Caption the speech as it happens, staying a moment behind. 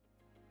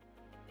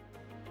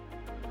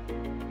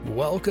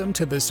Welcome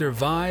to the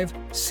Survive,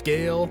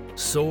 Scale,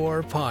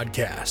 Soar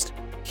podcast.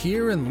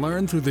 Hear and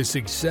learn through the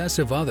success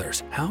of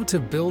others how to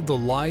build the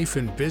life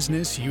and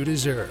business you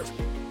deserve.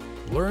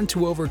 Learn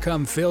to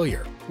overcome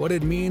failure, what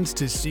it means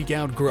to seek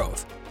out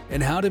growth,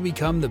 and how to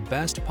become the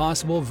best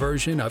possible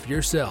version of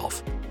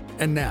yourself.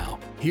 And now,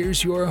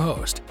 here's your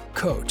host,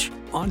 coach,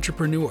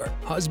 entrepreneur,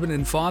 husband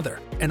and father,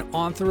 and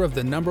author of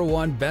the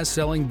 #1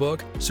 best-selling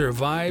book,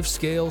 Survive,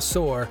 Scale,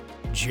 Soar,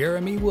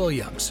 Jeremy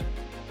Williams.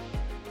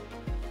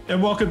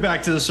 And welcome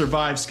back to the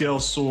Survive, Scale,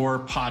 Soar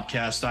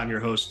podcast. I'm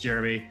your host,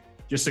 Jeremy.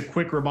 Just a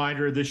quick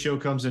reminder, this show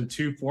comes in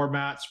two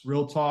formats: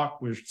 real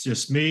talk, which is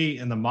just me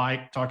and the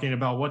mic talking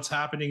about what's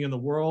happening in the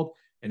world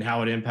and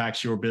how it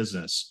impacts your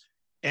business,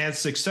 and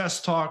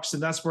success talks.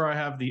 And that's where I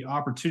have the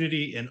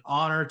opportunity and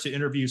honor to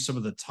interview some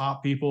of the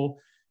top people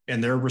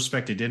in their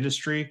respected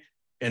industry,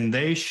 and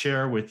they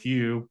share with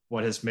you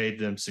what has made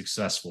them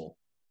successful.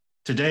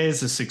 Today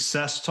is a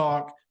success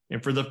talk,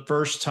 and for the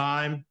first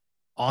time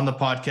on the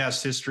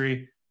podcast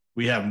history,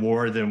 we have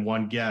more than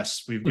one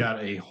guest. We've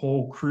got a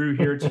whole crew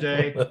here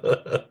today.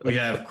 We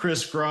have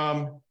Chris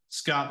Grum,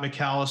 Scott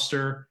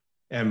McAlister,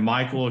 and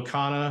Michael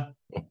Akana.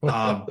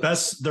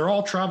 They're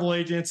all travel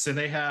agents, and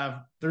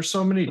there's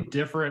so many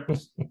different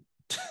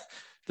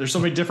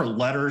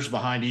letters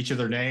behind each of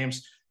their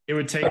names. It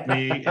would take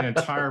me an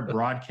entire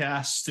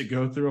broadcast to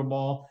go through them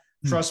all.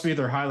 Trust me,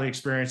 they're highly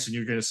experienced, and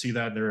you're going to see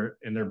that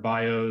in their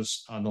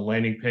bios on the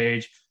landing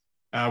page.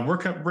 We're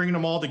bringing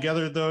them all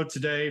together, though,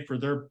 today for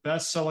their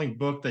best-selling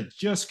book that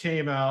just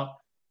came out,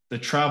 The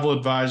Travel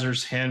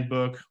Advisor's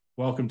Handbook.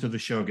 Welcome to the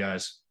show,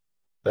 guys.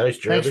 Thanks,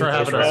 Jeremy. Thanks for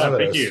having us.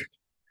 Thank you.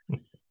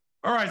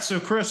 All right, so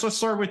Chris, let's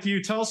start with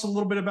you. Tell us a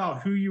little bit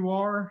about who you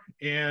are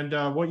and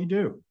what you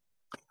do.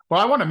 Well,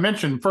 I want to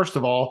mention, first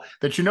of all,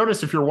 that you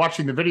notice if you're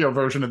watching the video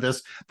version of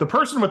this, the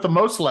person with the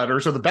most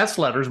letters or the best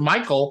letters,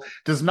 Michael,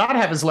 does not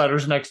have his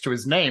letters next to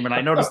his name. And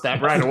I noticed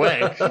that right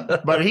away.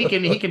 But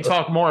he can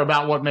talk more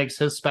about what makes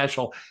his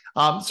special.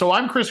 So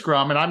I'm Chris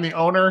Grum, and I'm the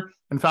owner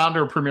and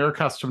founder of Premier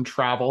Custom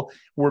Travel.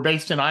 We're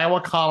based in Iowa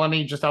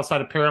Colony, just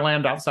outside of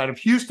Pearland, outside of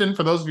Houston,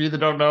 for those of you that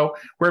don't know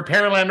where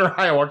Pearland or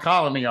Iowa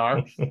Colony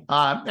are.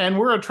 And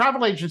we're a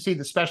travel agency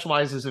that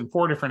specializes in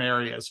 4 different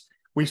areas.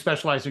 We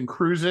specialize in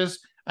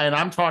cruises, and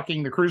I'm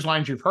talking the cruise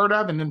lines you've heard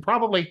of, and then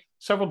probably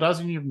several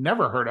dozen you've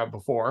never heard of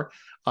before.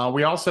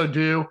 We also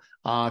do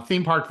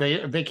theme park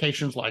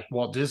vacations like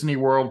Walt Disney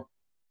World,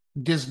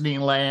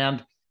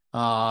 Disneyland,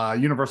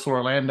 Universal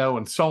Orlando,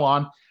 and so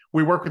on.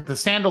 We work with the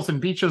Sandals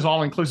and Beaches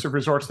all-inclusive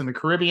resorts in the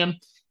Caribbean.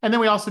 And then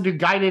we also do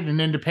guided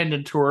and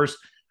independent tours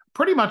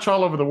pretty much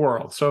all over the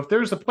world. So if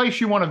there's a place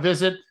you want to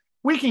visit,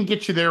 we can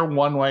get you there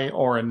one way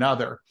or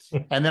another.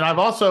 And then I've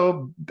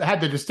also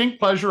had the distinct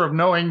pleasure of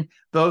knowing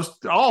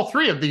all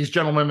 3 of these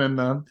gentlemen in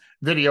the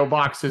video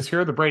boxes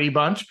here, the Brady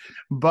Bunch.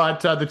 But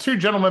the 2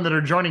 gentlemen that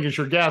are joining as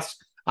your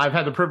guests, I've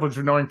had the privilege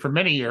of knowing for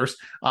many years.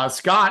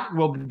 Scott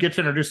will get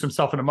to introduce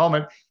himself in a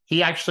moment.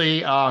 He actually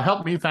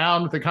helped me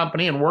found the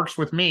company and works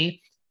with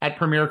me at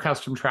Premier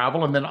Custom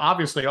Travel. And then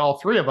obviously all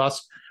 3 of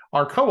us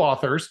are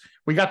co-authors.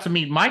 We got to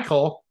meet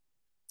Michael,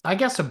 I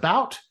guess,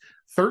 about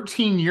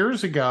 13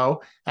 years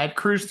ago at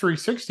Cruise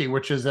 360,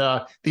 which is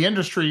the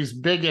industry's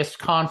biggest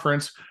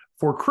conference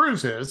for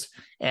cruises.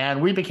 And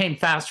we became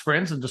fast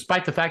friends. And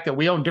despite the fact that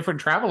we own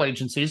different travel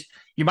agencies,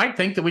 you might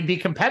think that we'd be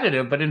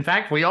competitive. But in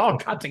fact, we all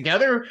got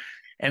together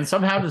and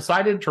somehow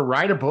decided to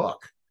write a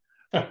book.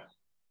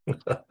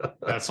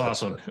 That's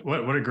awesome.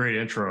 What a great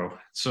intro.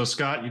 So,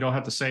 Scott, you don't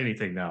have to say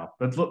anything now.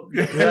 But look,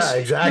 yeah,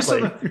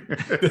 exactly.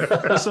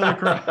 Just so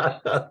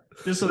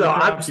the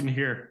crowd can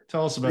hear.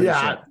 Tell us about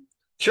yourself.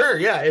 Sure,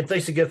 yeah, and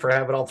thanks again for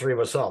having all 3 of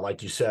us on.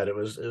 Like you said,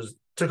 it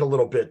took a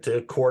little bit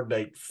to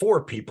coordinate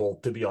 4 people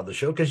to be on the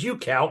show because you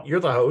count. You're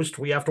the host.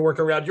 We have to work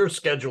around your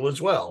schedule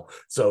as well.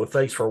 So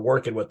thanks for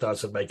working with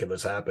us and making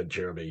this happen,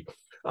 Jeremy.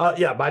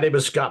 My name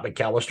is Scott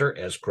McAlister.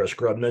 As Chris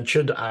Grum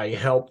mentioned, I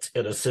helped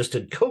and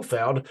assisted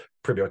co-found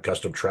Premier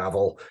Custom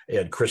Travel,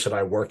 and Chris and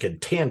I work in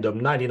tandem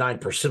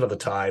 99% of the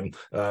time,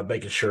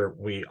 making sure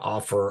we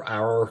offer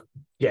our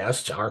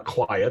guests, our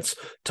clients,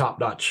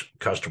 top-notch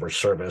customer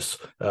service,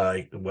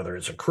 whether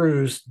it's a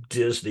cruise,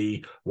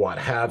 Disney, what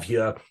have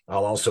you.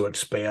 I'll also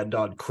expand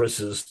on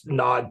Chris's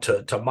nod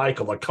to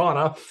Michael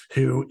Akana,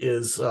 who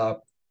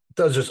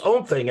does his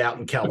own thing out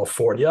in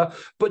California.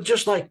 But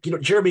just like,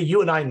 Jeremy,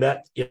 you and I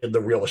met in the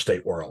real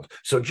estate world.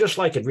 So just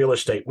like in real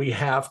estate, we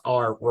have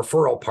our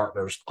referral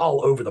partners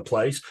all over the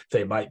place.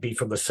 They might be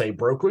from the same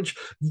brokerage.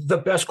 The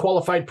best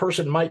qualified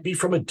person might be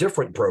from a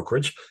different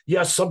brokerage.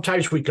 Yes,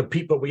 sometimes we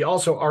compete, but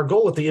our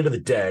goal at the end of the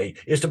day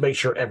is to make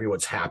sure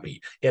everyone's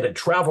happy. And in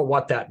travel,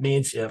 what that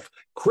means, if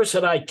Chris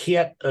and I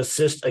can't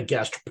assist a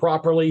guest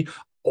properly,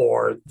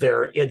 or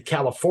they're in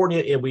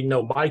California and we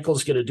know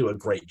Michael's going to do a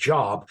great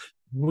job,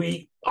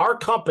 our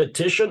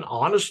competition,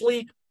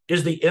 honestly,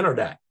 is the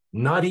internet,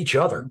 not each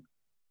other.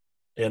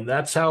 And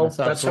that's how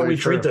we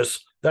treat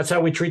this. That's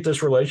how we treat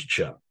this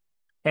relationship.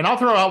 And I'll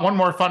throw out one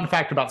more fun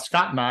fact about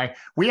Scott and I.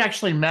 We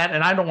actually met,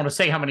 and I don't want to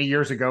say how many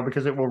years ago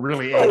because it will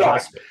really age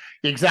us.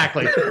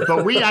 Exactly.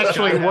 But we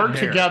actually worked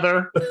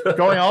together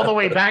going all the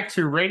way back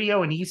to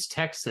radio in East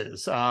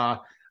Texas.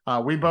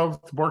 We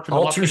both worked in the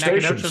All two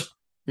stations. Nacogdoches.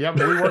 Yeah,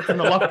 we worked in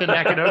the Lufkin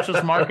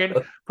Nacogdoches market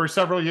for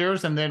several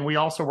years. And then we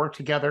also worked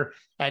together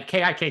at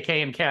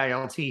KIKK and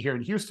KILT here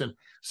in Houston.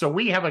 So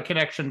we have a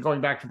connection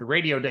going back to the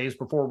radio days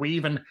before we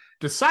even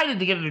decided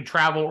to get into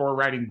travel or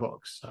writing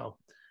books. So.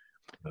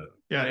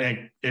 Yeah,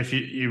 and if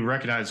you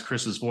recognize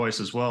Chris's voice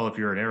as well, if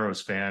you're an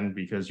Arrows fan,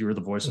 because you were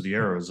the voice of the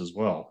Arrows as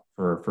well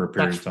for a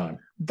period of time.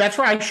 That's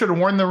right. I should have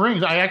worn the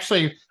rings. I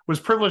actually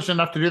was privileged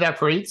enough to do that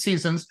for 8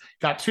 seasons,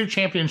 got 2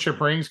 championship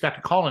rings, got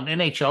to call an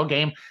NHL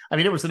game. I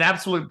mean, it was an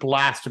absolute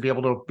blast to be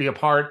able to be a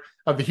part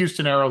of the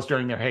Houston Arrows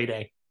during their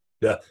heyday.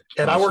 Yeah.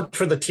 And awesome. I worked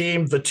for the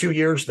team the 2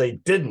 years they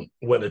didn't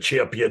win a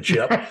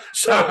championship.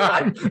 So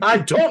I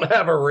don't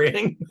have a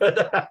ring.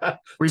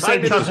 We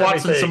saved Chuck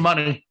Watson some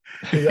money.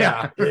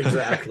 Yeah,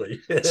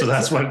 exactly. So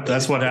that's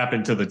what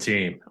happened to the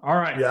team. All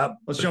right. Yeah.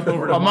 Let's jump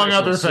over to among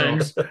Michael. other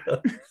things.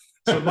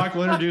 So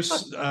Michael,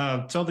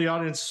 tell the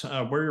audience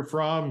where you're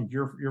from.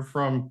 You're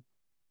from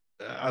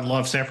I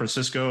love San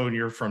Francisco, and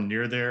you're from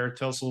near there.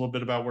 Tell us a little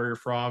bit about where you're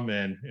from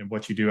and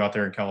what you do out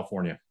there in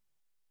California.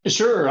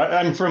 Sure.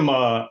 I'm from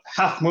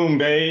Half Moon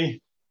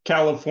Bay,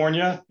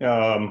 California,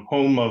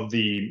 home of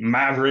the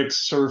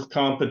Mavericks surf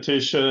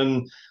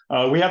competition.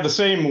 We have the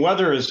same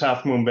weather as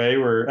Half Moon Bay,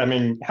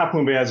 Half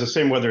Moon Bay has the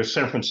same weather as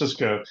San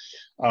Francisco,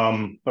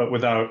 but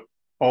without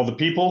all the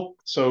people.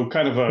 So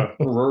kind of a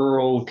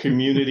rural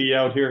community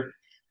out here.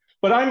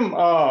 But I'm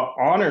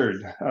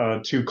honored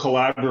to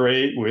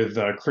collaborate with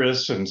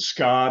Chris and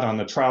Scott on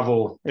the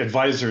Travel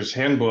Advisor's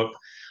Handbook.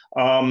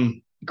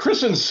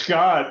 Chris and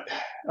Scott,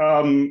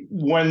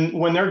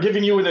 when they're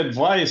giving you an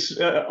advice,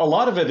 a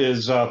lot of it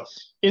is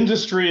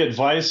industry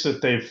advice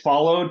that they've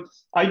followed.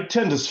 I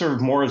tend to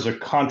serve more as a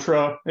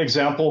contra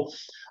example.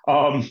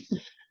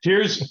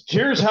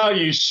 Here's how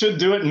you should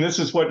do it, and this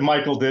is what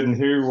Michael did, and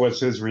here was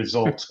his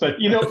results. But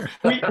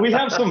we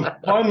have some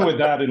fun with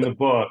that in the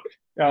book.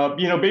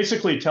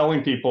 Basically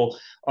telling people,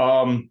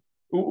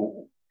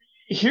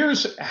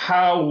 here's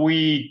how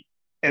we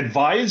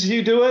advise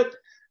you do it,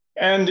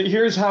 and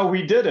here's how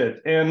we did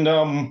it. And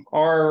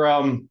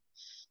our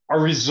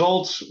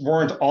results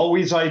weren't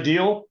always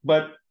ideal,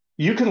 but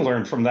you can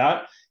learn from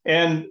that.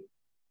 And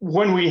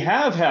when we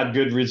have had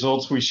good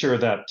results, we share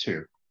that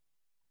too.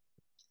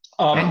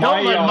 And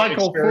don't let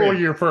Michael fool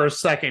you for a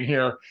second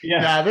here.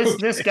 Yeah. Now,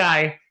 this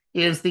guy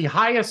is the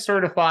highest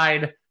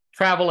certified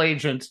travel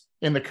agent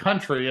in the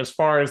country as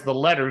far as the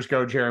letters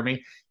go,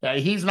 Jeremy.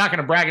 He's not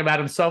going to brag about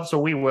himself, so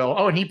we will.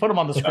 Oh, and he put them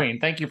on the screen.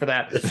 Thank you for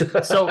that.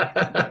 So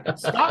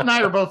Scott and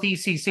I are both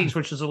ECCs,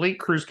 which is Elite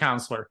Cruise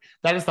Counselor.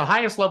 That is the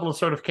highest level of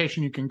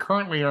certification you can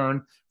currently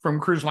earn from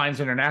Cruise Lines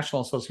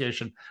International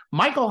Association.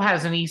 Michael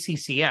has an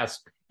ECCS,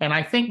 and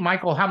I think,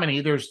 Michael, how many?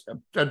 There's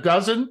a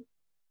dozen,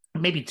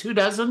 maybe 2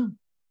 dozen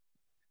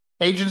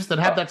agents that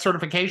have that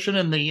certification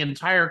in the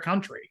entire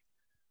country.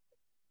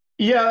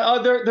 Yeah,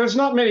 there's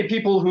not many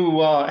people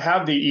who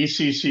have the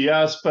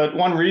ECCS, but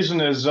one reason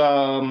is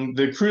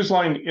the Cruise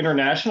Line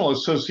International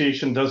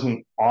Association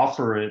doesn't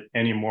offer it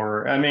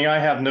anymore. I mean, I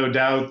have no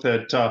doubt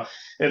that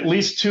at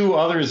least 2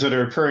 others that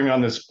are appearing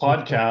on this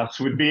podcast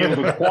would be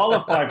able to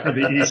qualify for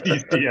the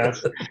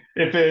ECCS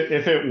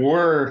if it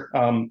were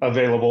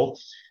available.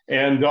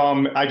 And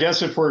I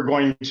guess if we're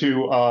going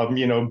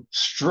to,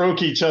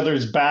 stroke each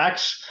other's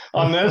backs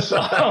on this,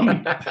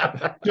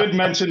 should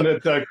mention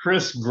that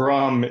Chris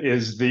Grum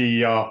is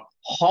the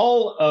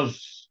Hall of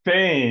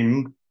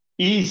Fame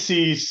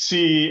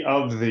ECC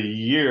of the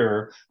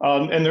year,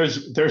 and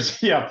there's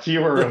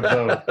fewer of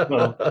those.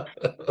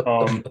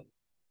 So,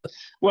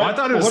 well, I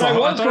thought it was a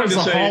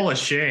Hall of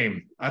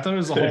Shame. I thought it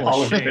was a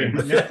Hall of Shame.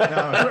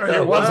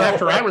 It was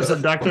after I was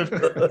inducted.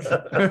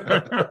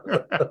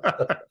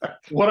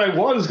 What I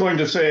was going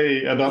to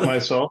say about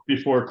myself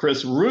before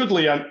Chris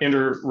rudely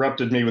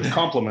interrupted me with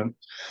compliment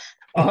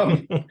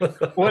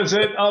was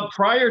that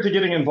prior to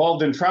getting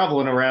involved in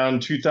travel in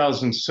around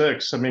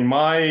 2006, I mean,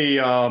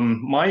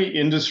 my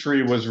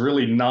industry was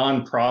really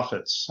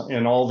nonprofits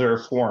in all their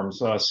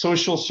forms,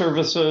 social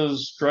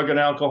services, drug and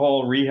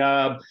alcohol,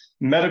 rehab,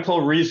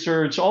 medical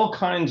research, all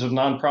kinds of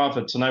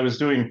nonprofits. And I was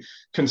doing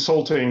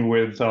consulting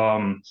with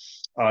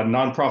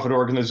nonprofit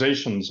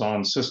organizations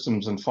on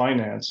systems and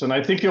finance. And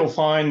I think you'll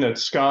find that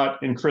Scott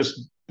and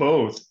Chris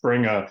both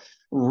bring a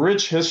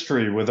rich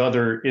history with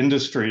other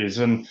industries.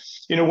 And,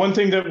 one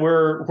thing that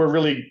we're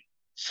really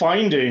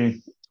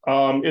finding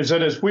is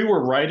that as we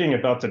were writing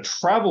about the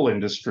travel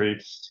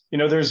industry,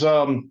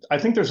 I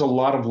think there's a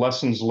lot of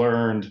lessons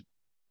learned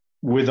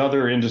with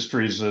other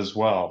industries as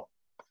well.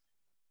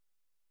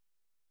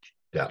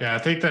 Yeah, I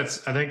think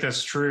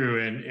that's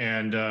true.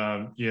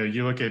 And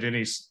you look at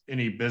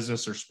any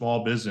business or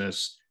small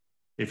business,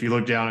 if you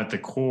look down at the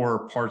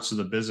core parts of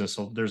the business,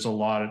 there's a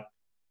lot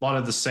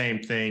of the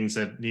same things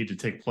that need to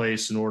take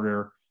place in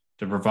order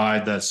to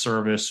provide that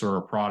service or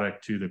a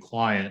product to the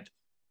client.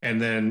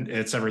 And then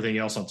it's everything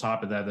else on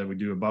top of that we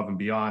do above and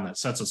beyond that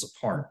sets us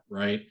apart,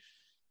 right?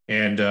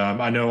 And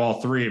I know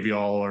all 3 of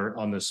y'all are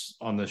on this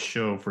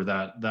show for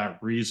that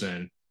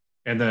reason.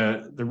 And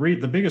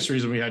the biggest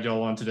reason we had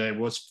y'all on today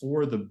was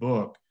for the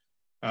book,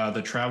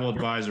 the Travel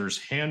Advisor's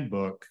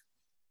Handbook.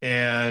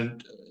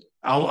 And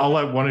I'll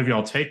let one of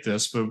y'all take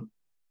this, but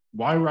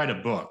why write a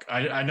book?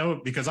 I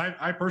know, because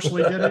I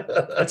personally did it.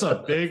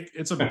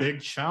 It's a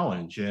big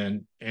challenge.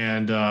 And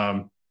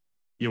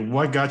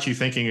what got you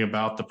thinking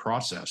about the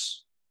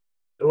process?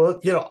 Well,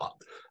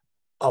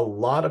 a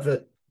lot of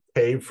it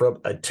came from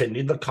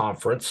attending the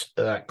conference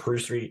that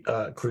Cruise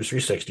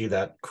 360,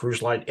 that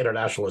Cruise Line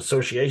International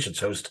Associations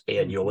host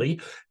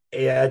annually.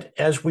 And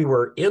as we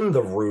were in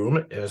the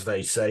room, as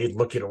they say,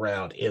 looking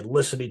around and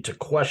listening to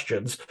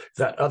questions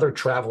that other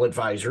travel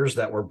advisors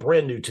that were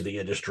brand new to the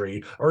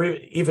industry, or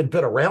even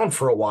been around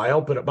for a while,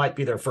 but it might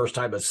be their first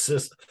time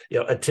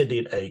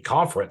attending a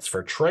conference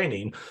for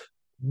training,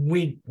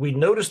 we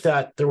noticed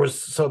that there was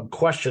some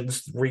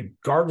questions,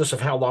 regardless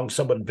of how long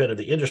someone had been in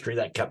the industry,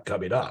 that kept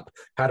coming up.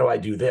 How do I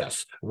do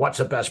this? What's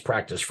the best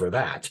practice for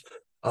that?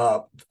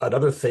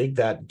 Another thing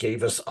that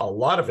gave us a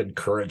lot of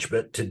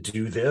encouragement to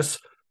do this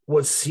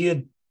was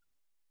seeing,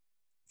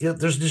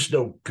 there's just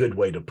no good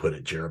way to put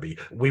it, Jeremy.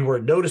 We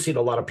were noticing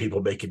a lot of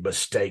people making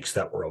mistakes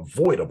that were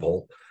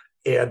avoidable.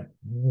 And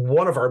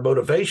one of our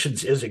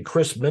motivations is, and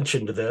Chris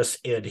mentioned this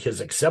in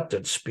his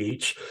acceptance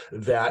speech,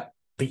 that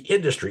the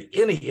industry,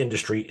 any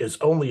industry, is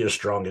only as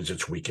strong as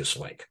its weakest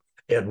link.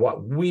 And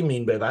what we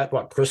mean by that,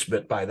 what Chris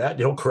meant by that,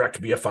 he'll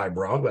correct me if I'm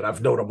wrong, but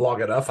I've known him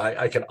long enough,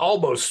 I can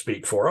almost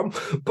speak for him.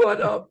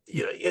 But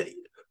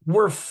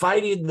we're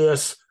fighting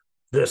this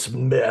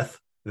myth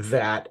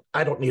that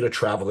I don't need a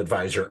travel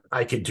advisor.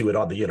 I can do it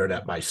on the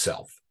internet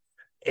myself.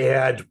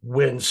 And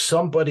when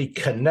somebody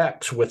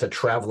connects with a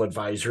travel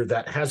advisor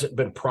that hasn't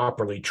been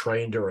properly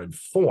trained or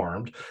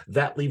informed,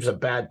 that leaves a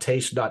bad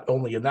taste not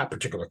only in that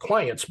particular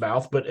client's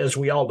mouth, but as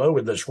we all know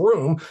in this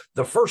room,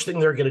 the first thing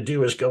they're going to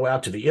do is go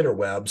out to the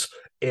interwebs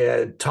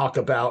and talk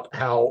about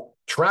how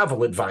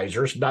travel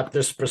advisors, not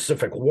this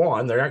specific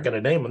one, they aren't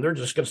going to name them. They're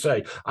just going to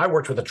say, I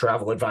worked with a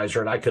travel advisor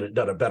and I could have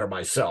done it better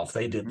myself.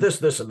 They did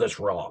this, and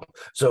this wrong.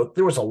 So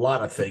there was a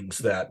lot of things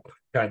that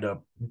kind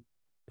of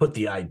put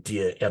the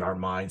idea in our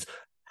minds.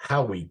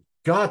 How we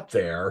got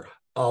there,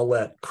 I'll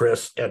let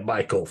Chris and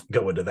Michael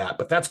go into that.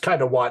 But that's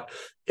kind of what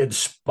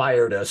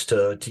inspired us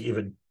to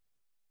even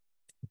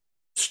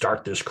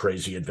start this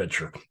crazy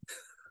adventure.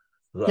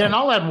 Yeah, and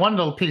I'll add one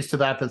little piece to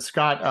that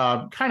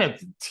Scott kind of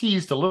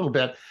teased a little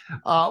bit.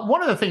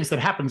 One of the things that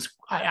happens,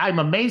 I'm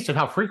amazed at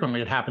how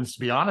frequently it happens, to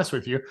be honest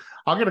with you.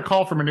 I'll get a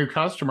call from a new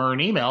customer, an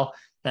email,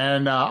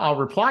 and I'll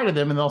reply to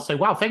them, and they'll say,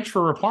 wow, thanks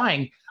for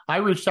replying. I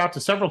reached out to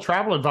several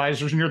travel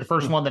advisors, and you're the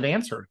first one that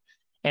answered.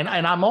 And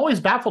I'm always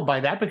baffled by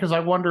that, because I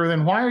wonder,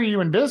 then why are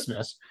you in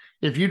business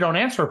if you don't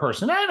answer a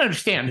person? I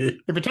understand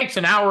if it takes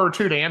an hour or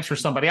two to answer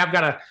somebody. I've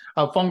got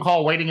a phone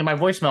call waiting in my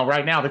voicemail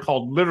right now. They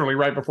called literally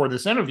right before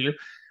this interview.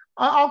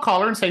 I'll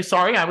call her and say,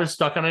 sorry, I was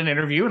stuck on an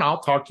interview, and I'll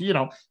talk to you.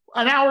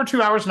 An hour,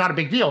 2 hours, not a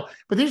big deal.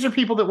 But these are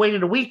people that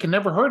waited a week and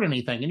never heard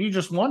anything. And you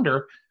just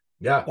wonder,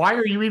 why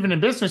are you even in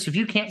business if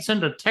you can't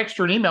send a text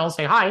or an email and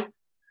say, hi,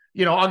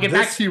 I'll get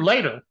back to you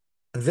later.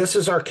 This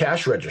is our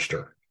cash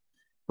register.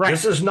 Right.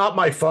 This is not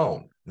my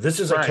phone.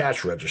 This is a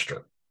cash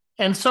register.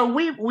 And so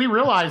we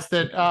realized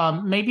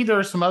that maybe there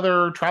are some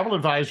other travel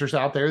advisors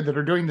out there that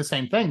are doing the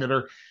same thing, that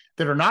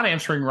are not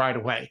answering right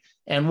away.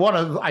 And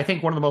I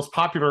think one of the most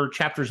popular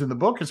chapters in the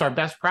book is our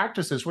best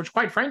practices, which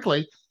quite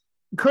frankly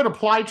could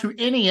apply to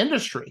any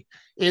industry.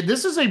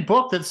 This is a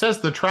book that says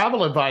the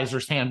Travel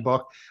Advisor's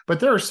Handbook, but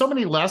there are so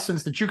many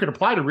lessons that you could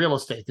apply to real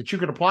estate, that you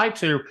could apply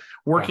to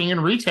working in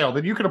retail,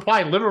 that you could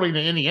apply literally to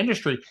any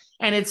industry.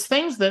 And it's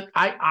things that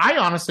I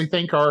honestly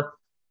think are,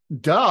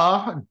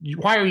 duh,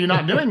 why are you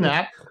not doing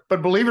that?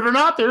 But believe it or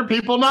not, there are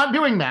people not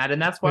doing that.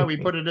 And that's why we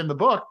put it in the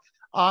book.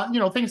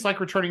 Things like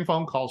returning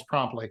phone calls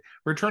promptly,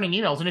 returning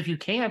emails. And if you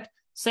can't,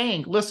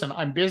 saying, listen,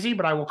 I'm busy,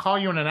 but I will call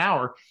you in an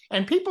hour.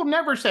 And people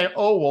never say,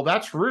 oh, well,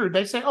 that's rude.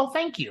 They say, oh,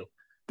 thank you.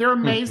 They're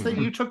amazed that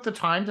you took the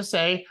time to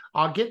say,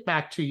 I'll get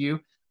back to you.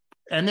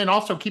 And then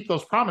also keep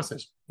those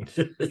promises.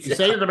 You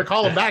say you're going to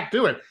call them back,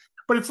 do it.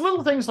 But it's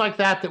little things like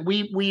that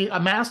we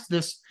amassed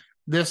this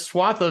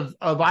swath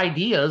of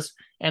ideas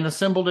and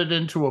assembled it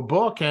into a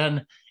book.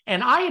 And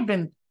I had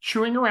been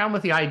chewing around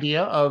with the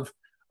idea of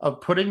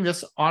putting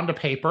this onto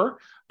paper.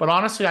 But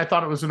honestly, I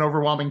thought it was an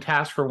overwhelming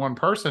task for one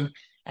person.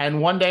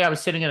 And one day I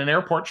was sitting in an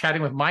airport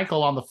chatting with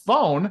Michael on the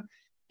phone.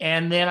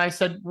 And then I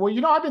said, well,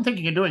 I've been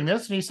thinking of doing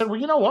this. And he said, well,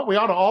 you know what? We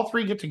ought to all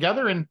three get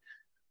together and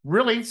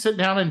really sit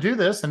down and do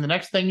this. And the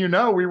next thing you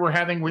know, we were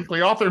having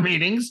weekly author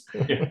meetings.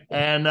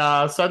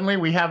 And suddenly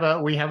we have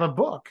a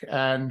book.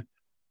 And,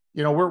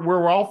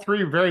 we're all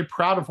three very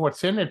proud of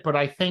what's in it. But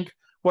I think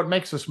what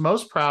makes us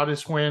most proud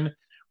is when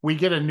we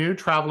get a new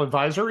travel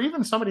advisor, or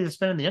even somebody that's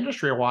been in the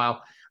industry a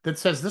while, that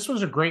says, this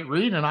was a great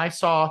read, and I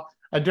saw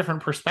a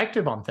different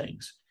perspective on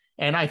things.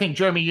 And I think,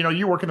 Jeremy,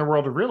 you work in the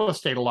world of real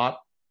estate a lot.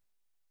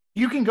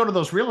 You can go to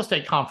those real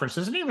estate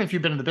conferences, and even if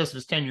you've been in the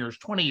business 10 years,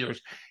 20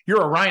 years,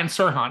 you're a Ryan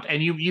Serhant,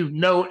 and you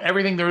know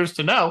everything there is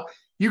to know,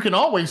 you can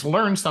always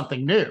learn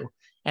something new.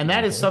 And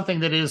that is something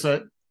that is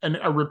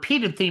a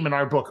repeated theme in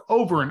our book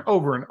over and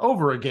over and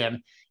over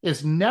again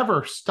is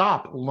never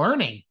stop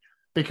learning.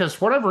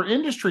 Because whatever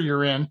industry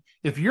you're in,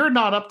 if you're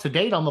not up to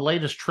date on the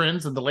latest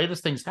trends and the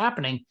latest things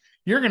happening,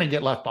 you're going to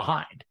get left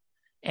behind.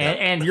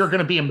 And you're going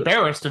to be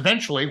embarrassed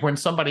eventually when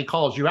somebody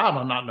calls you out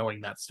on not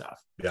knowing that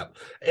stuff. Yeah.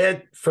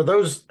 And for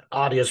those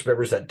audience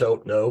members that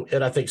don't know,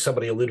 and I think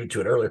somebody alluded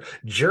to it earlier,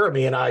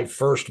 Jeremy and I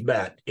first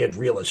met in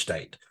real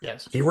estate.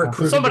 Yes. He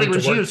recruited somebody me to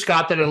was work. you,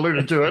 Scott, that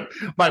alluded to it,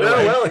 by the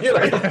way. Well, you know,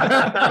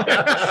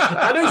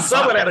 I knew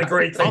someone had a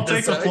great thing I'll to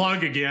take say. a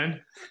plug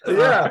again.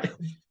 Yeah.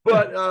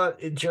 But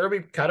Jeremy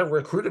kind of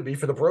recruited me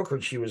for the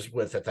brokerage he was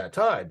with at that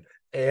time.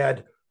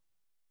 And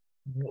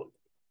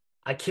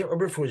I can't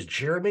remember if it was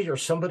Jeremy or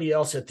somebody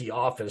else at the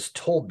office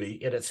told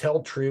me, and it's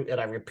held true, and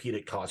I repeat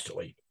it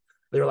constantly.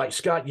 They were like,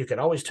 Scott, you can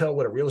always tell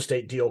when a real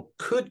estate deal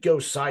could go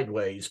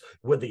sideways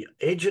when the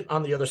agent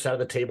on the other side of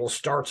the table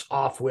starts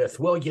off with,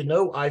 well, you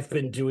know, I've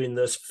been doing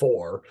this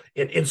for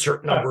an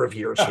insert number of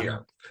years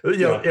here. You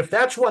know, if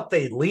that's what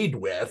they lead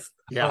with.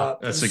 Yeah,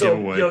 that's a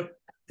giveaway. You know,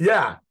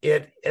 yeah,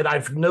 and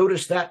I've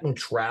noticed that in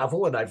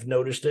travel, and I've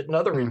noticed it in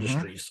other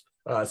industries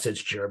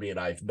since Jeremy and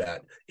I've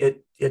met.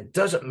 It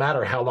doesn't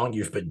matter how long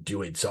you've been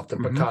doing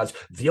something because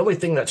the only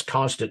thing that's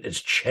constant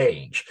is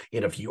change.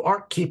 And if you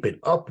aren't keeping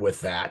up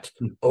with that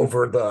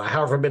over the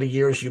however many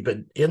years you've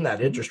been in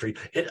that industry,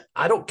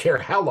 I don't care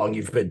how long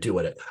you've been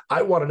doing it.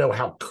 I want to know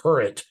how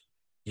current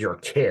your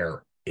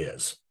care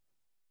is.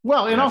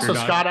 Well, and also,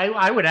 Scott,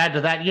 I would add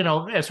to that, you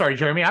know, sorry,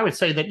 Jeremy, I would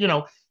say that, you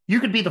know, you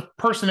could be the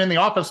person in the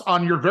office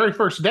on your very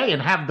first day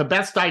and have the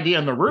best idea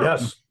in the room.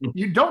 Yes.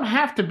 You don't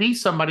have to be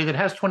somebody that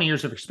has 20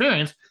 years of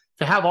experience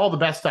to have all the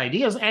best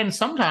ideas. And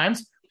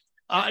sometimes,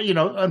 you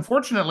know,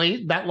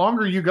 unfortunately, that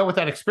longer you go with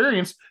that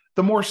experience,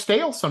 the more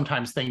stale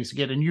sometimes things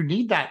get. And you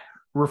need that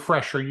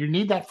refresher. You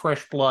need that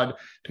fresh blood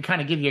to kind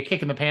of give you a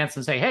kick in the pants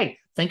and say, hey,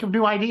 think of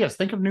new ideas.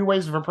 Think of new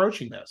ways of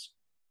approaching this.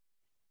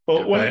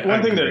 Well,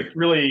 one thing that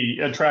really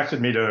attracted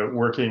me to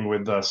working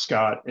with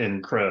Scott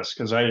and Chris,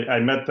 because I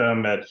met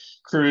them at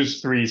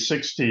Cruise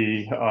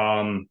 360,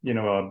 you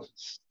know,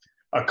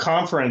 a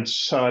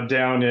conference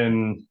down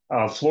in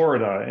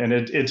Florida, and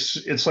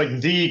it's like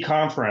the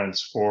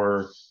conference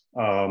for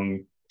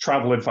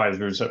travel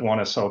advisors that want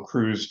to sell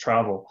cruise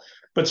travel.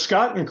 But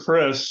Scott and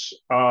Chris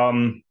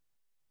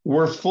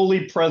were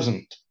fully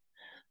present.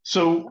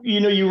 So,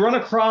 you know, you run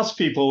across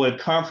people at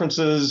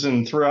conferences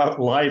and throughout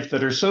life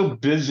that are so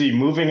busy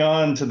moving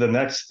on to the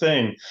next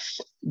thing.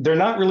 They're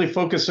not really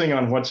focusing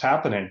on what's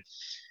happening.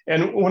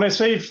 And when I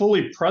say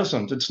fully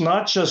present, it's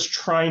not just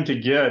trying to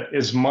get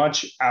as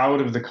much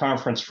out of the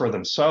conference for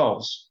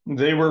themselves.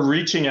 They were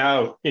reaching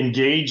out,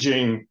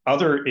 engaging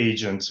other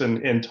agents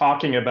and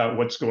talking about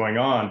what's going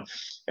on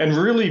and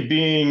really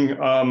being,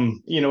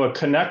 you know, a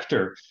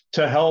connector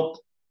to help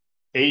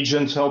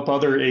agents help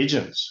other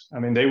agents. I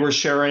mean, they were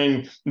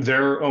sharing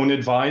their own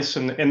advice.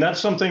 And that's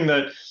something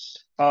that,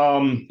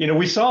 you know,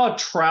 we saw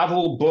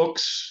travel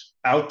books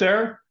out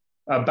there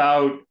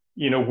about,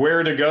 you know,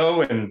 where to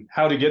go and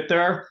how to get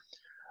there.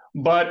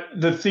 But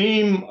the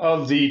theme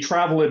of the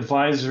Travel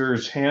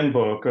Advisor's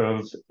Handbook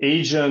of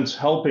agents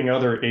helping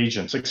other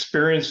agents,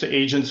 experienced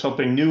agents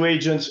helping new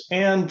agents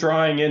and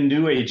drawing in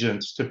new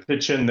agents to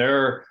pitch in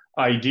their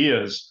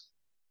ideas,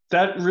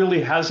 that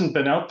really hasn't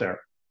been out there.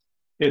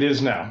 It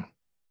is now.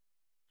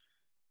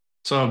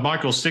 So,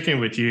 Michael, sticking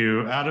with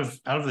you, out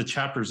of the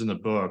chapters in the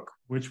book,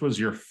 which was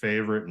your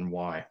favorite and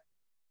why?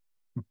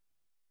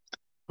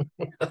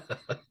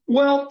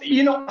 Well,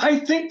 you know, I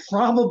think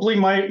probably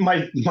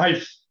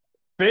my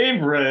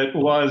favorite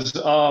was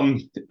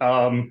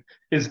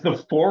is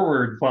the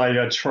foreword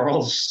by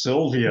Charles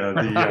Sylvia,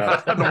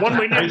 the one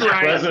we vice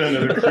president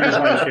of the Cruise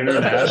Line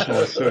International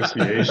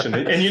Association.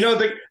 And you know,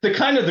 the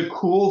kind of the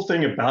cool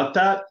thing about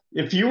that,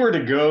 if you were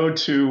to go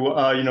to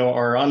you know,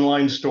 our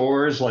online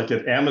stores like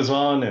at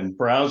Amazon and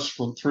browse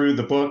through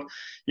the book,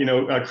 you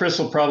know, Chris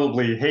will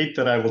probably hate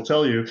that I will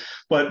tell you,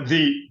 but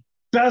the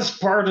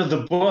best part of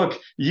the book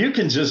you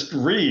can just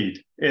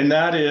read, and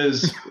that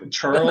is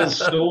Charles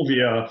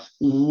Sylvia,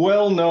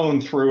 well known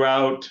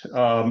throughout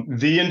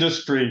the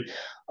industry,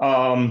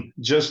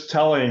 just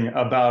telling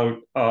about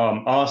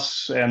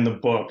us and the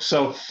book.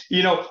 So,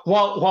 you know,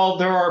 while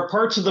there are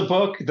parts of the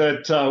book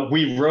that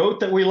we wrote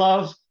that we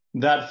love,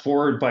 that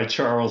foreword by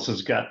Charles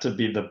has got to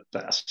be the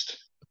best.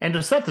 And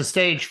to set the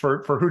stage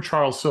for who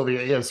Charles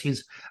Sylvia is,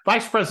 he's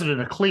vice president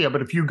of CLIA,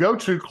 but if you go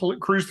to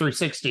Cruise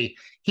 360,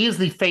 he is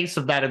the face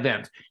of that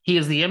event. He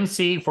is the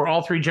MC for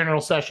all three general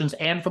sessions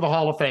and for the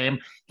Hall of Fame.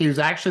 He was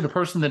actually the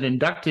person that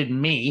inducted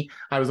me.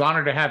 I was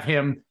honored to have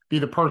him be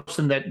the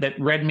person that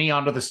read me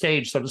onto the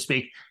stage, so to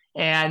speak.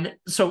 And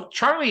so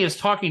Charlie is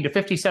talking to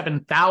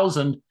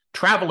 57,000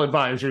 travel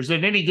advisors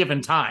at any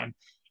given time.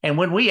 And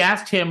when we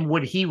asked him,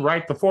 would he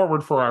write the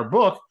foreword for our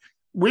book,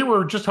 we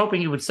were just hoping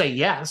he would say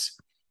yes.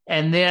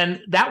 And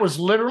then that was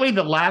literally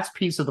the last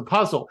piece of the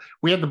puzzle.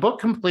 We had the book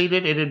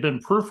completed. It had been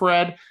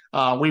proofread.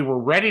 We were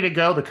ready to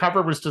go. The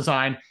cover was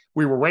designed.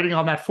 We were waiting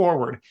on that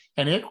foreword.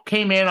 And it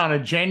came in on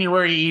a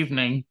January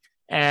evening.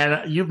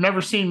 And you've never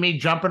seen me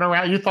jumping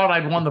around. You thought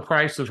I'd won the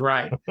Price is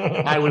Right.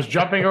 I was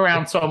jumping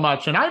around so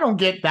much, and I don't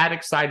get that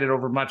excited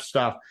over much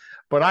stuff.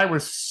 But I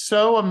was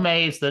so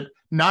amazed that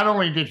not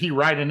only did he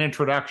write an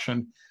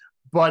introduction,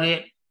 but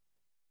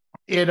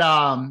it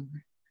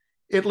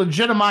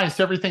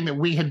legitimized everything that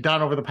we had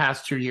done over the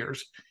past 2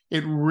 years.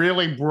 It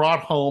really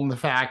brought home the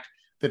fact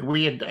that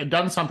we had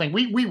done something.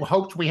 We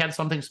hoped we had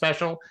something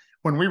special.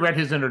 When we read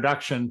his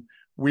introduction,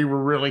 we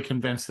were really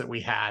convinced that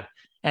we had.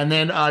 And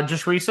then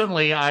just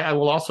recently, I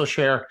will also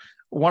share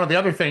one of the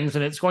other things,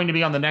 and it's going to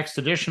be on the next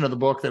edition of the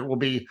book that will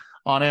be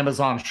on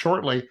Amazon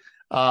shortly.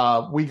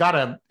 We got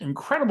an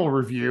incredible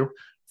review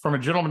from a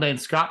gentleman named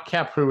Scott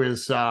Kepp, who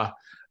is I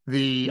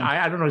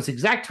don't know his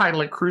exact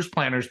title at Cruise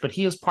Planners, but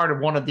he is part of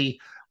one of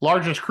the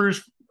largest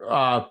cruise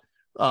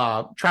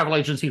travel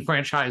agency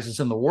franchises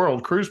in the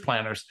world, Cruise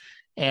Planners.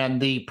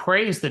 And the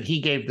praise that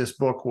he gave this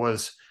book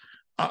was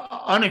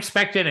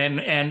unexpected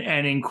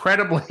and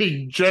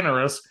incredibly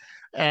generous.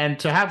 And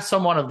to have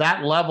someone of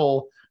that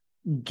level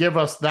give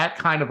us that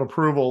kind of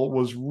approval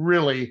was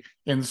really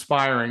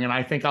inspiring. And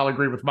I think I'll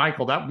agree with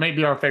Michael. That may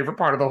be our favorite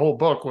part of the whole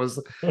book, was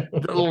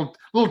the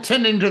little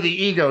tending to the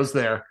egos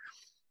there.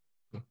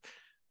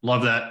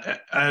 Love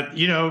that.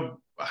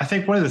 I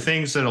think one of the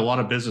things that a lot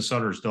of business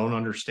owners don't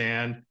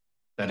understand,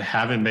 that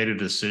haven't made a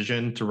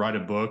decision to write a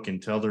book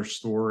and tell their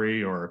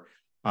story or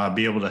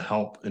be able to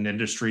help an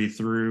industry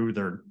through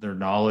their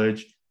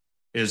knowledge,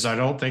 is I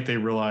don't think they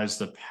realize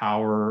the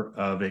power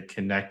of it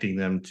connecting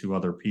them to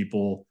other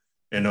people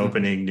and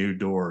opening new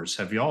doors.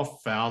 Have you all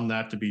found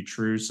that to be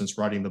true since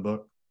writing the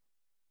book?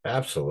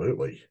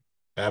 Absolutely.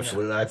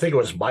 Absolutely. Yeah. I think it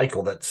was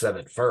Michael that said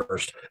it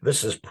first.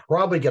 This is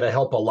probably going to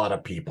help a lot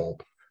of people,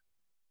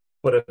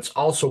 but it's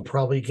also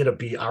probably going to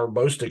be our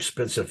most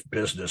expensive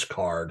business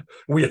card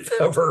we have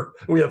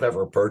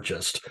ever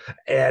purchased.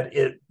 And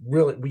it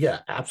really,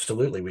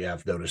 absolutely, we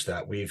have noticed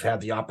that. We've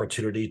had the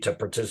opportunity to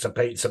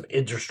participate in some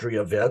industry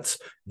events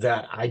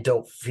that I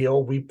don't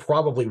feel we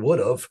probably would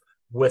have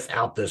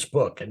without this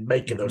book, and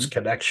making those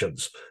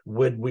connections.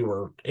 When we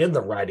were in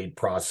the writing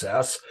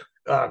process,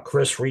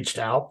 Chris reached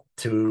out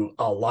to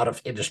a lot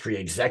of industry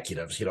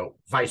executives,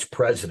 vice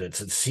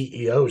presidents and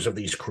CEOs of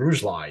these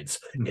cruise lines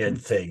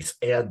and things.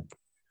 And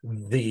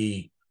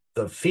the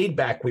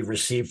feedback we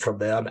received from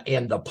them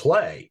and the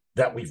play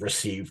that we've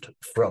received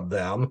from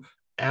them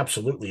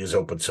absolutely has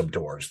opened some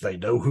doors. They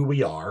know who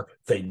we are.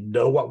 They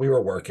know what we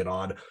were working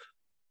on.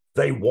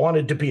 They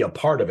wanted to be a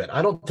part of it.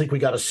 I don't think we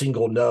got a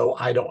single no,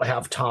 I don't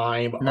have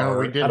time. No,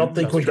 we didn't. I don't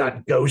think we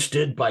got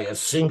ghosted by a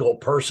single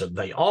person.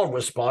 They all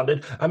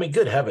responded. I mean,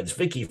 good heavens,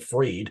 Vicky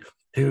Freed,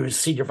 who's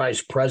senior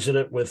vice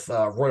president with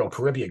Royal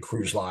Caribbean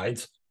Cruise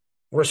Lines,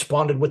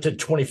 responded within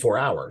 24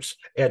 hours.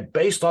 And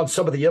based on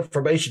some of the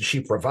information she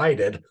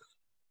provided,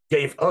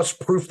 gave us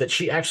proof that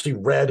she actually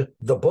read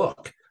the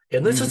book.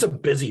 And this is a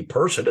busy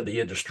person in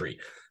the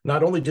industry.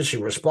 Not only did she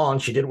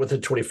respond, she did it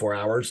within 24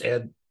 hours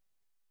and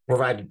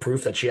provided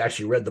proof that she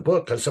actually read the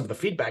book, because some of the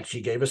feedback she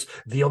gave us,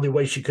 the only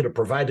way she could have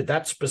provided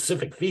that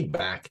specific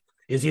feedback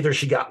is either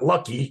she got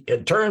lucky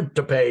and turned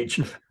to page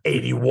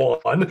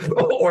 81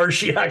 or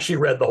she actually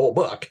read the whole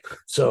book.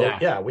 So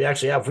we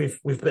actually have,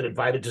 we've been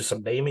invited to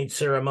some naming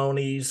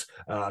ceremonies,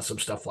 some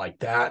stuff like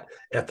that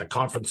at the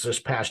conference this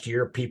past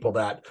year. People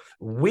that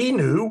we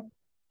knew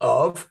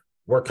of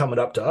were coming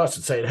up to us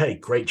and saying, hey,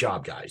 great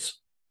job, guys.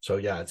 So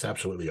it's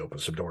absolutely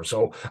opened some doors.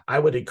 So I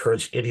would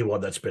encourage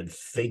anyone that's been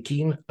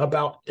thinking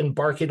about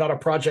embarking on a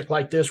project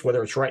like this,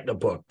 whether it's writing a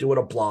book, doing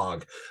a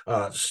blog,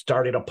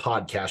 starting a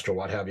podcast or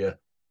what have you,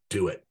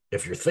 do it.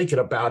 If you're thinking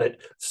about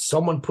it,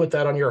 someone put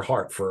that on your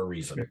heart for a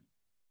reason.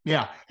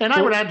 Yeah. And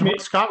I would add to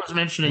what Scott was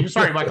mentioning.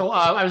 Sorry, Michael.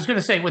 I was going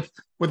to say with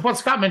what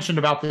Scott mentioned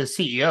about the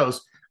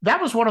CEOs,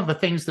 that was one of the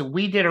things that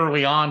we did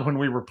early on when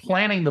we were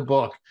planning the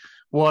book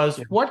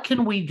was what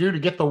can we do to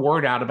get the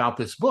word out about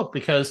this book?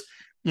 Because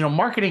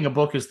marketing a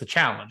book is the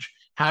challenge.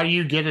 How do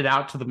you get it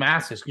out to the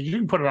masses? Because you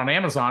can put it on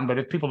Amazon, but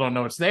if people don't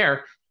know it's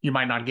there, you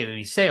might not get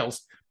any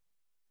sales.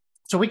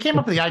 So we came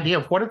up with the idea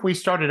of what if we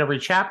started every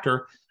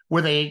chapter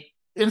with a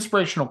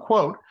inspirational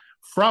quote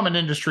from an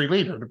industry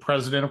leader, the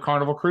president of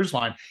Carnival Cruise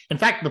Line. In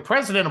fact, the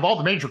president of all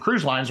the major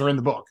cruise lines are in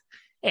the book.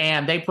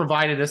 And they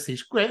provided us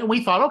these.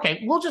 We thought,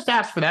 okay, we'll just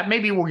ask for that.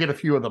 Maybe we'll get a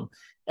few of them.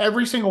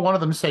 Every single one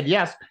of them said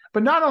yes.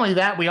 But not only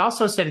that, we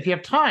also said, if you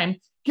have time,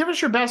 give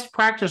us your best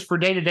practice for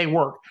day-to-day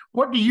work.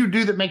 What do you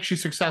do that makes you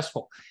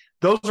successful?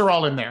 Those are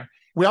all in there.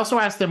 We also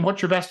asked them,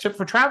 what's your best tip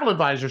for travel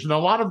advisors? And a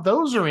lot of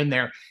those are in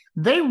there.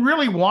 They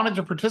really wanted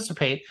to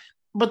participate,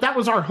 but that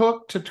was our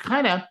hook to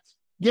kind of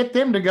get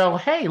them to go,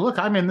 hey, look,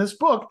 I'm in this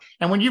book.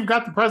 And when you've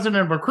got the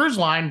president of a cruise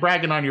line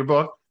bragging on your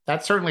book,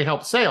 that certainly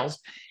helps sales.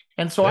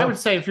 And so I would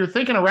say, if you're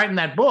thinking of writing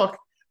that book,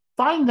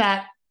 find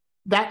that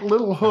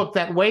little hook,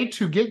 that way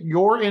to get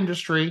your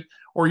industry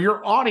or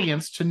your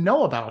audience to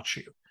know about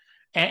you.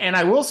 And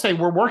I will say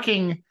we're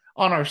working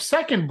on our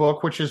second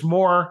book, which is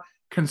more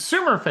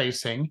consumer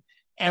facing.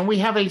 And we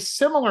have a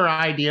similar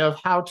idea of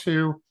how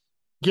to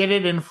get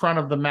it in front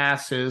of the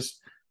masses,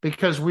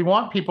 because we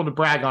want people to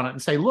brag on it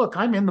and say, look,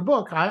 I'm in the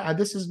book.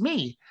 This is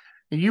me.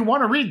 And you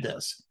want to read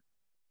this.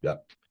 Yeah.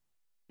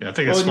 Yeah, I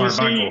think it's Well,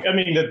 smart, you see, Michael. I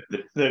mean,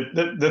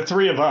 the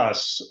three of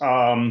us,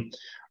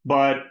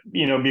 but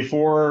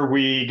before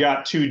we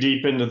got too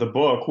deep into the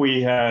book,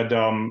 we had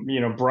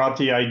brought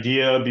the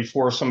idea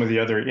before some of the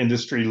other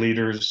industry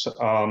leaders,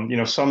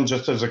 some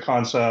just as a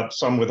concept,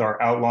 some with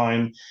our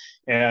outline,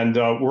 and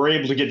we're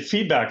able to get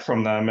feedback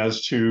from them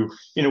as to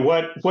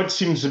what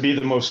seems to be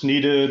the most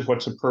needed,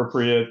 what's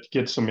appropriate,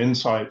 get some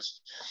insights.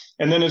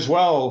 And then as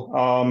well,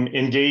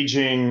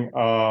 engaging,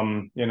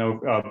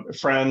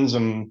 friends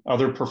and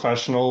other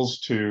professionals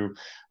to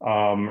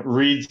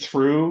read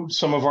through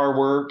some of our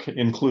work,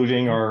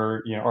 including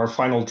our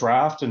final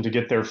draft, and to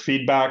get their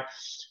feedback.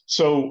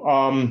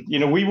 So,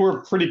 we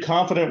were pretty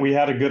confident we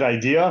had a good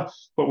idea,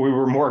 but we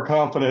were more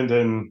confident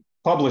in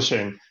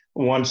publishing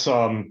once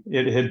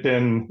it had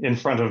been in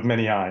front of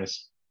many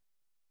eyes.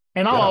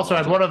 And I'll also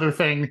add one other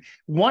thing.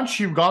 Once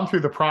you've gone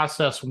through the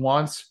process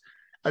once,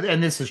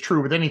 and this is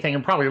true with anything,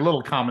 and probably a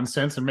little common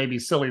sense and maybe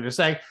silly to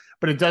say,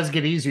 but it does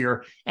get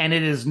easier. And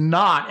it is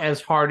not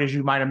as hard as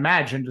you might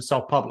imagine to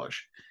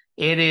self-publish.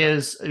 It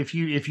is, if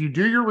you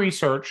do your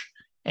research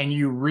and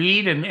you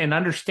read and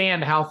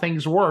understand how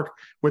things work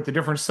with the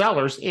different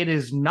sellers, it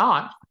is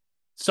not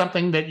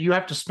something that you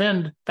have to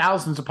spend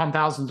thousands upon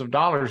thousands of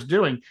dollars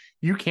doing.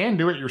 You can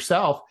do it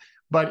yourself,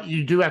 but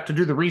you do have to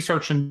do the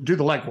research and do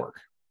the legwork.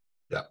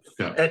 Yeah.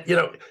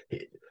 And,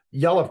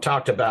 y'all have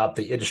talked about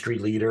the industry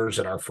leaders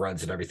and our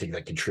friends and everything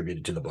that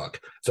contributed to the book.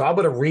 So I'm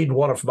going to read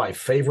one of my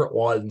favorite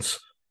ones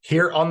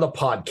here on the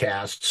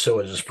podcast, so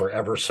it is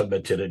forever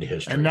cemented in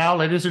history. And now,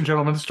 ladies and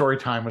gentlemen, story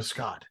time with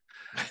Scott.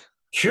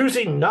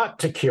 Choosing not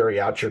to carry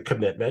out your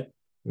commitment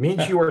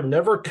means you are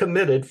never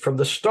committed from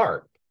the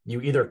start. You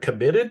either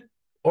committed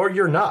or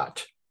you're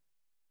not.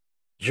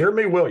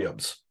 Jeremy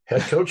Williams,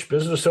 head coach,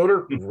 business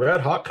owner,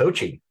 Red Hot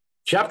Coaching.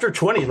 Chapter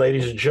 20,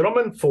 ladies and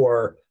gentlemen,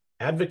 for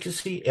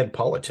advocacy and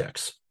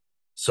politics.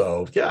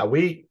 So, yeah,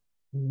 we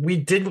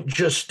didn't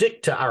just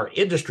stick to our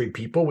industry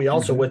people. We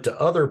also went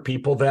to other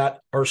people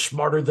that are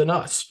smarter than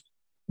us.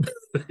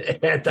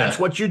 And that's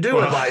what you do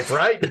in life,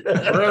 right?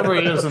 Wherever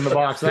he is in the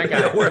box, that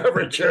guy.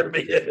 Wherever Jeremy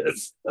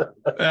is.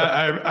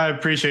 I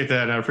appreciate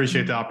that. And I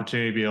appreciate the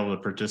opportunity to be able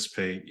to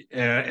participate.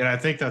 And I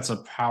think that's a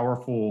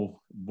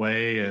powerful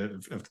way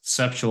of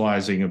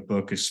conceptualizing a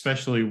book,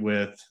 especially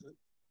with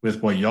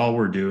what y'all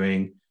were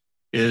doing,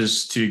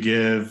 is to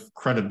give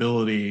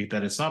credibility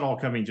that it's not all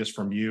coming just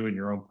from you and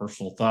your own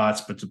personal thoughts,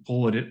 but to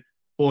pull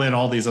in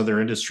all these other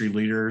industry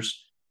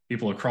leaders,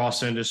 people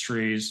across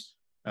industries,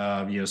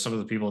 some of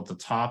the people at the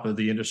top of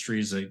the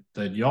industries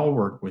that y'all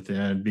work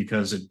within,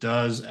 because it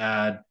does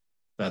add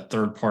that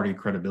third party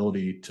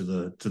credibility to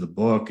the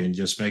book, and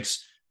just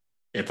makes,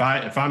 if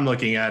I'm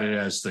looking at it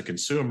as the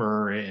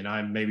consumer and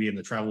I'm maybe in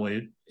the travel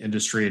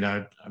industry and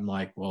I'm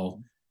like,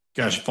 well,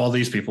 gosh, if all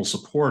these people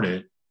support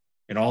it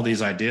and all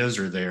these ideas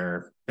are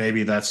there,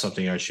 maybe that's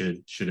something I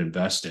should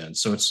invest in.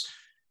 So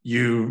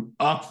you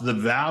up the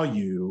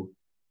value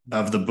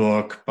of the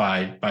book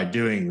by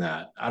doing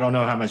that. I don't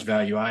know how much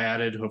value I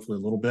added, hopefully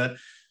a little bit,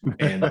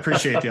 and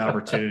appreciate the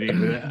opportunity.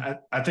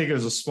 But I think it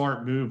was a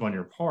smart move on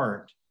your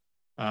part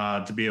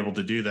to be able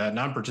to do that. And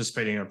I'm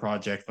participating in a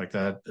project like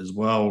that as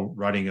well,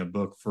 writing a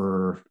book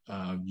for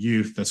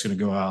youth that's going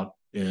to go out,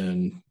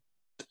 and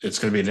it's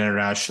going to be an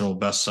international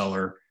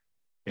bestseller.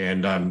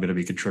 And I'm going to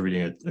be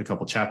contributing a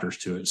couple chapters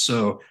to it.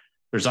 So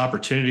there's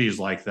opportunities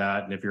like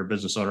that. And if you're a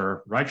business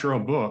owner, write your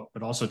own book,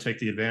 but also take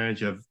the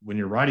advantage of, when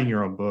you're writing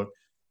your own book,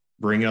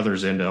 bring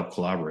others in to help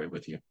collaborate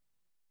with you.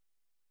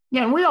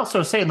 Yeah, and we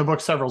also say in the book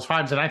several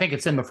times, and I think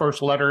it's in the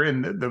first letter,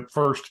 in the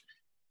first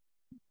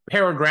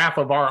paragraph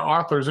of our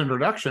author's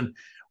introduction,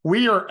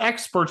 we are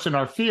experts in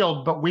our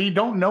field, but we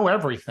don't know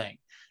everything.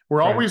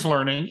 We're always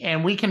learning,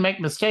 and we can make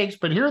mistakes,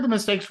 but here are the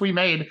mistakes we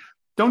made.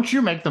 Don't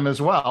you make them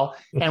as well?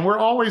 And we're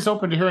always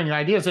open to hearing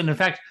ideas. And in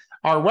fact,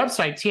 our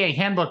website,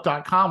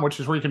 tahandbook.com,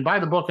 which is where you can buy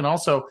the book and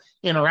also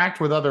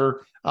interact with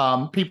other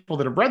people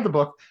that have read the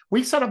book,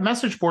 we set up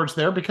message boards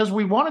there because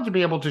we wanted to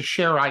be able to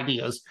share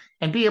ideas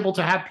and be able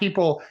to have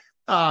people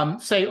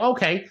say,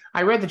 okay,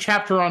 I read the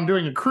chapter on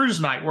doing a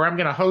cruise night where I'm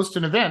going to host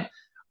an event,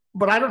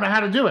 but I don't know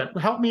how to do it.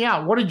 Help me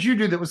out. What did you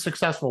do that was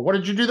successful? What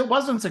did you do that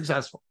wasn't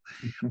successful?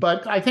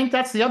 But I think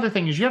that's the other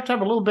thing, is you have to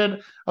have a little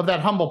bit of that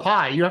humble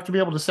pie. You have to be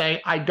able to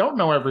say, I don't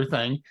know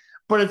everything,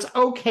 but it's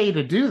okay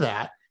to do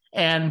that.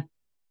 And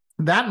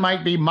that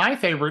might be my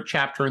favorite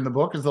chapter in the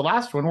book, is the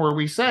last one, where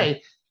we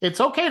say,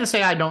 it's okay to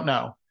say, I don't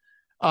know.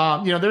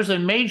 There's a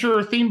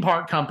major theme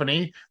park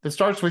company that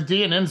starts with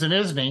D and ends in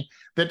ISNY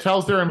that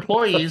tells their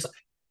employees,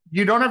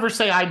 you don't ever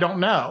say, I don't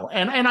know.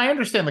 And I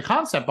understand the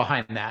concept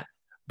behind that.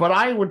 But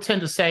I would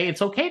tend to say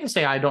it's okay to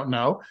say, I don't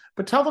know,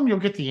 but tell them you'll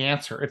get the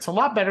answer. It's a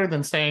lot better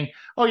than saying,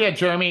 oh, yeah,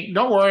 Jeremy,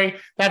 don't worry.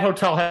 That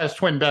hotel has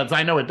twin beds.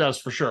 I know it does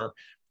for sure.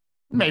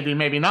 Maybe,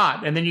 maybe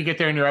not. And then you get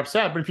there and you're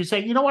upset. But if you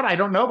say, you know what, I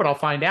don't know, but I'll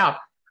find out.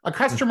 A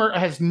customer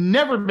has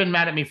never been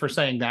mad at me for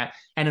saying that.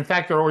 And in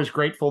fact, they're always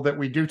grateful that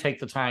we do take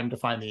the time to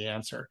find the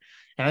answer.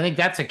 And I think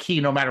that's a key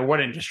no matter what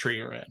industry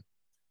you're in.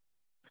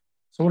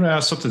 So I want to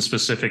ask something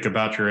specific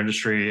about your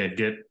industry and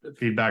get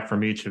feedback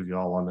from each of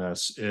y'all on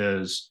this.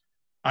 Is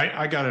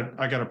I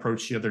got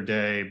approached the other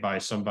day by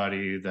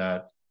somebody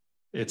that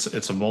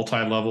it's a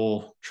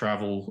multi-level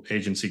travel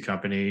agency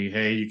company.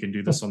 Hey, you can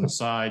do this on the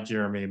side,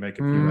 Jeremy, make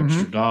a few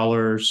extra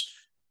dollars.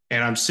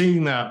 And I'm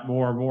seeing that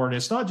more and more. And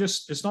it's not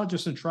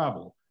just in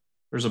travel.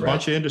 There's a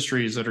bunch of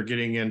industries that are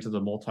getting into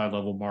the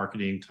multi-level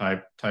marketing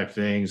type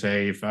things.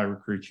 Hey, if I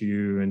recruit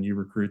you and you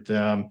recruit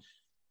them.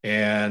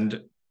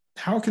 And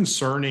how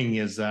concerning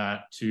is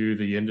that to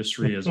the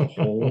industry as a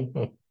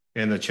whole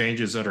and the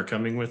changes that are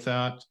coming with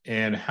that?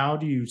 And how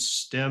do you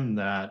stem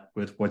that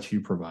with what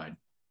you provide?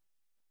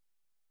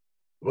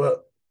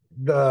 Well,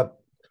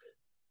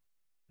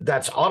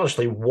 that's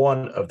honestly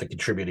one of the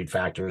contributing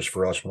factors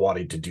for us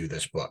wanting to do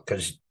this book,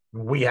 because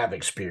we have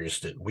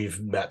experienced it.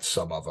 We've met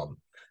some of them.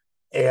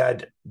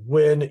 And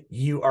when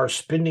you are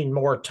spending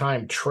more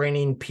time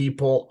training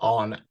people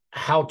on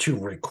how to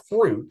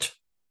recruit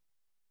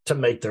to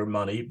make their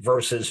money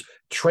versus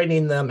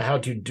training them how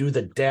to do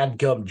the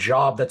dadgum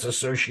job that's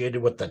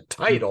associated with the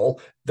title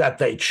that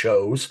they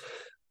chose,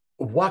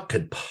 what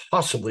could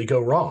possibly go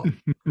wrong?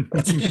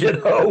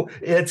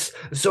 It's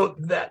so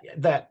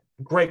that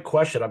great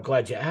question. I'm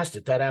glad you asked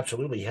it. That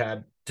absolutely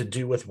had to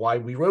do with why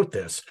we wrote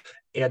this.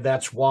 And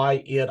that's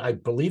why I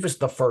believe it's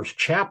the first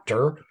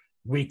chapter,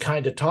 we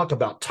kind of talk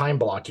about time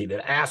blocking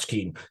and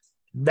asking,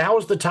 now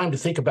is the time to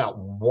think about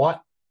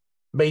what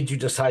made you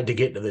decide to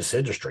get into this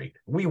industry.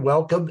 We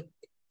welcome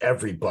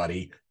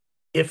everybody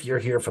if you're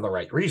here for the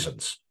right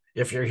reasons.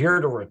 If you're here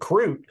to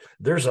recruit,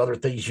 there's other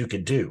things you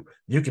could do.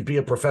 You could be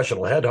a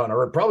professional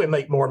headhunter and probably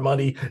make more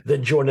money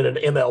than joining an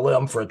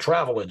MLM for a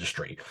travel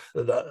industry.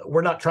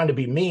 We're not trying to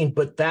be mean,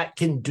 but that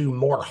can do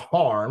more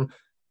harm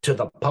to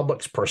the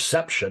public's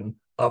perception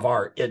of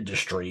our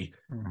industry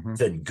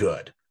than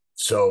good.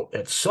 So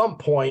at some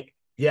point,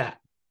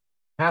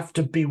 have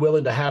to be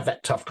willing to have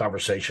that tough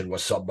conversation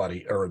with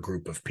somebody or a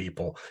group of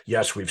people.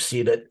 Yes, we've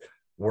seen it.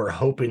 We're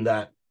hoping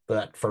that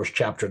first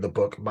chapter of the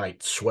book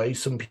might sway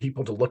some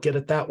people to look at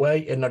it that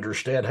way and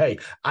understand, hey,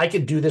 I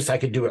can do this, I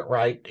can do it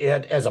right.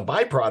 And as a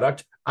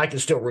byproduct, I can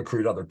still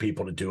recruit other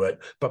people to do it,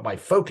 but my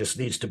focus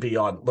needs to be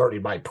on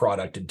learning my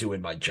product and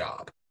doing my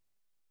job.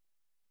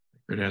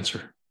 Good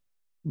answer.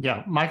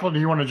 Yeah. Michael, do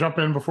you want to jump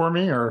in before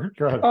me, or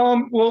go ahead?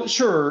 Well,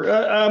 sure.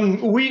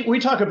 We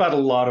talk about a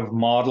lot of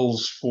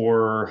models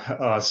for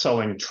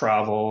selling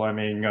travel. I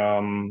mean,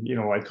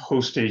 like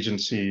host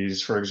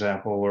agencies, for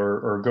example,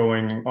 or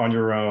going on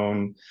your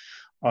own.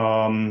 There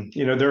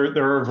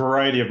are a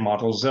variety of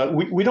models.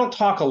 We don't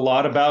talk a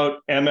lot about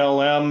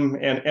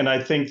MLM, and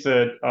I think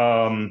that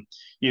I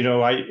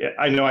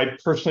know I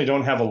personally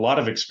don't have a lot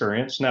of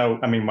experience. Now,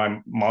 I mean, my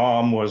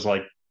mom was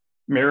like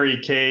Mary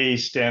Kay,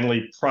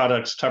 Stanley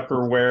Products,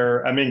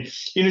 Tupperware. I mean,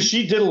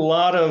 she did a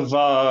lot of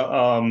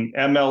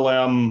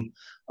MLM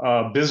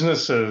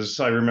businesses,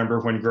 I remember,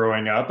 when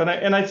growing up. And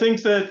I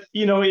think that,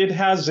 it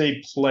has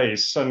a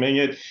place. I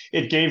mean,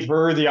 it gave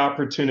her the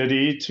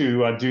opportunity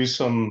to do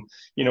some,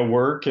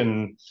 work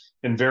in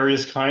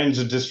various kinds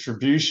of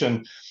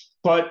distribution.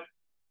 But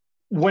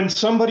when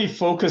somebody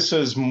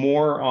focuses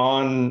more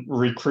on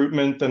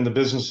recruitment than the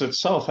business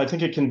itself, I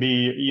think it can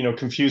be,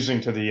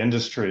 confusing to the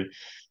industry.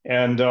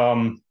 And I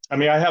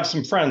mean, I have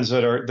some friends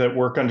that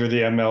work under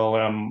the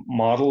MLM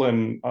model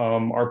and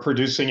are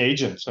producing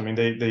agents. I mean,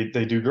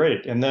 they do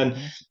great. And then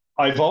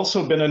I've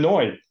also been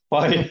annoyed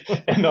by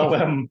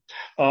MLM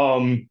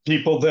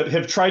people that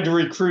have tried to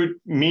recruit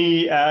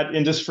me at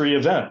industry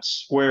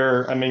events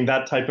where, I mean,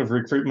 that type of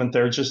recruitment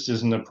there just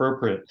isn't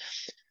appropriate.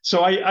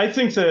 So I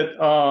think that,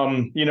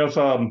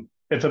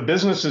 if a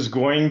business is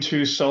going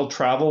to sell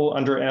travel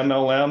under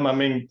MLM, I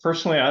mean,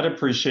 personally, I'd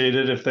appreciate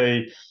it if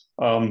they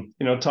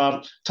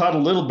taught a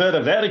little bit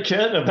of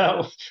etiquette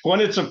about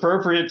when it's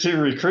appropriate to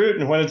recruit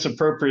and when it's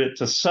appropriate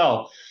to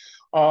sell.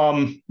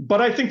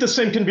 But I think the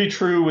same can be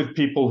true with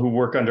people who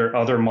work under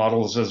other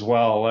models as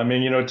well. I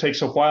mean, it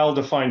takes a while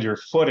to find your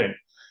footing.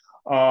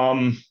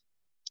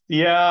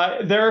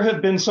 There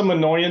have been some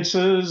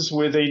annoyances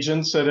with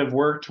agents that have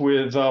worked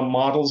with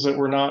models that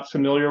we're not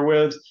familiar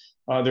with.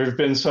 There have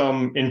been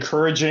some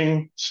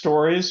encouraging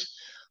stories.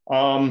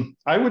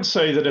 I would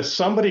say that if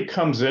somebody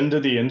comes into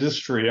the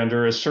industry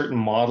under a certain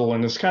model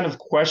and is kind of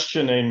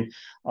questioning,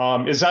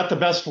 is that the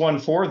best one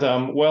for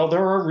them? Well,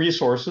 there are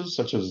resources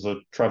such as the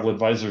Travel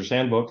Advisor's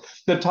Handbook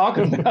that talk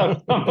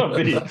about some of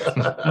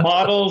the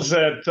models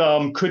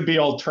that could be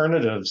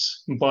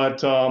alternatives.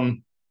 But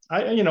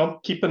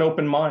keep an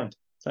open mind.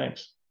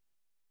 Thanks.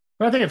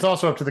 I think it's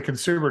also up to the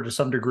consumer to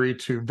some degree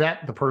to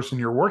vet the person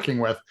you're working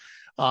with.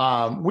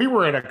 We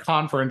were at a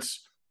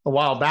conference a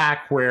while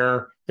back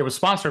where it was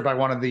sponsored by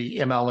one of the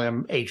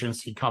MLM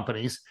agency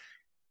companies.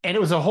 And it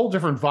was a whole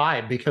different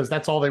vibe because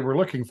that's all they were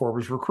looking for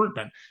was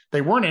recruitment.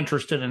 They weren't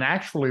interested in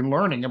actually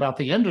learning about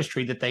the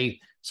industry that they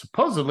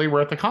supposedly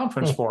were at the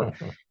conference for.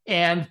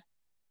 And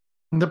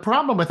the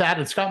problem with that,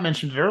 and Scott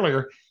mentioned it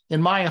earlier,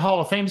 in my Hall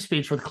of Fame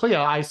speech with Clea,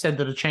 I said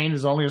that a chain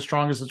is only as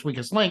strong as its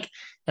weakest link,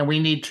 and we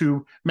need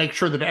to make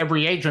sure that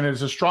every agent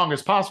is as strong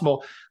as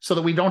possible so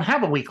that we don't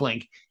have a weak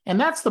link. And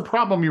that's the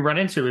problem you run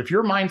into. If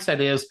your mindset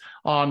is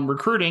on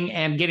recruiting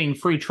and getting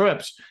free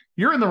trips,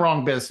 you're in the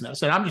wrong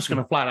business. And I'm just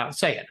going to flat out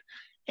say it.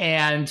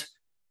 And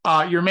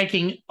you're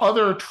making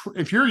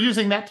if you're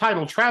using that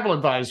title travel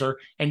advisor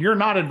and you're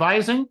not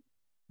advising,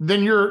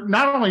 then you're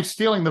not only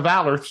stealing the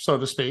valor, so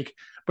to speak,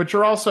 but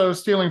you're also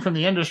stealing from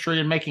the industry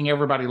and making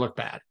everybody look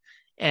bad.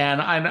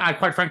 And I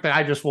quite frankly,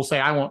 I just will say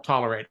I won't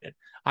tolerate it.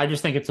 I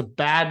just think it's a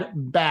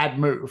bad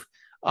move.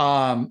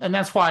 And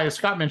that's why, as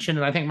Scott mentioned,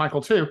 and I think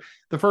Michael too,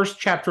 the first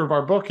chapter of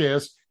our book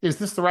is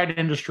this the right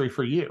industry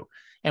for you?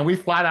 And we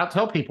flat out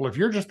tell people, if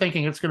you're just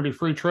thinking it's going to be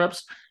free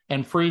trips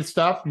and free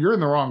stuff, you're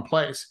in the wrong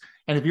place.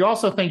 And if you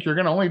also think you're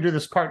going to only do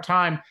this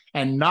part-time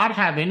and not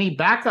have any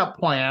backup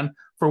plan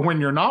for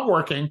when you're not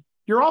working,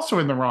 you're also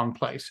in the wrong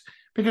place.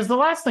 Because the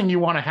last thing you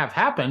want to have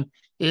happen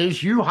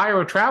is you hire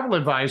a travel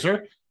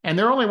advisor and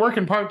they're only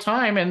working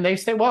part-time and they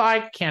say, well,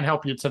 I can't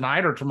help you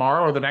tonight or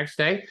tomorrow or the next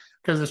day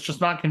because it's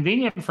just not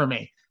convenient for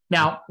me.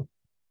 Now,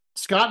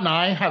 Scott and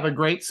I have a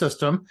great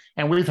system,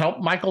 and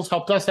Michael's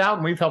helped us out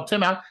and we've helped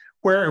him out,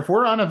 where if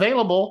we're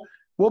unavailable,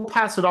 we'll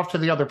pass it off to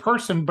the other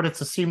person, but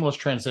it's a seamless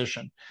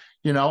transition.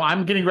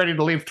 I'm getting ready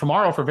to leave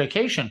tomorrow for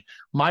vacation.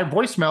 My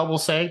voicemail will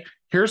say,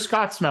 here's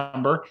Scott's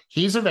number.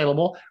 He's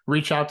available.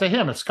 Reach out to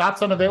him. If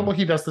Scott's unavailable,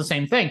 he does the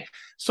same thing.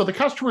 So the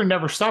customer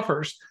never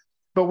suffers.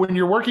 But when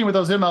you're working with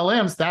those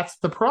MLMs, that's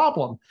the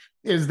problem,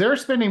 is they're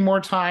spending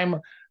more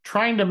time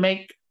trying to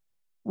make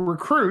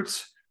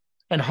recruits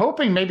and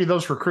hoping maybe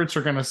those recruits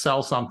are going to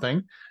sell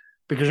something,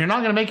 because you're not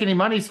going to make any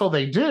money till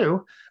they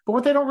do. But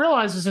what they don't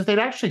realize is if they'd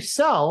actually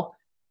sell,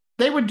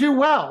 they would do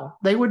well.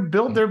 They would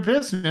build their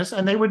business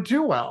and they would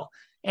do well.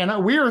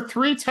 And we are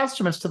 3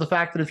 testaments to the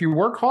fact that if you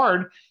work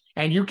hard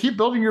and you keep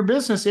building your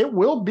business, it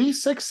will be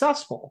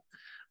successful,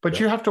 but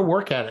you have to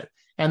work at it.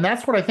 And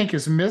that's what I think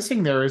is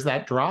missing there, is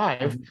that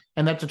drive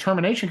and that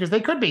determination, because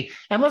they could be.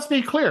 And let's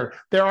be clear,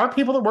 there are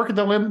people that work at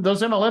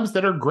those MLMs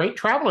that are great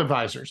travel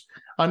advisors.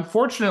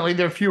 Unfortunately,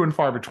 they're few and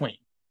far between.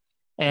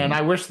 And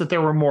I wish that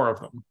there were more of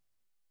them.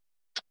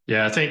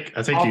 Yeah, I think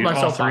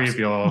all 3 of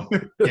y'all.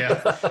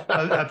 Yeah,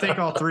 I think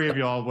all 3 of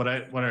y'all. What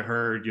I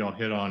heard y'all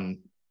hit on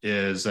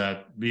is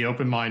that be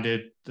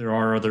open-minded. There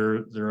are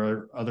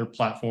other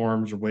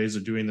platforms or ways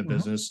of doing the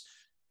business.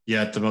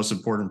 Yet the most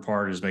important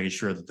part is making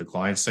sure that the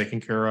client's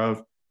taken care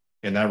of,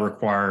 and that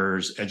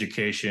requires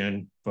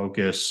education,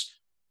 focus,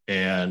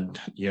 and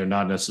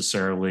not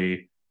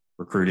necessarily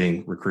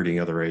recruiting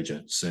other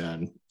agents.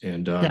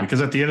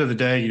 Because at the end of the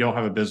day, you don't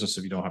have a business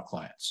if you don't have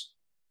clients.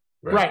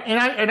 Right.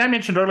 And I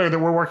mentioned earlier that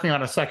we're working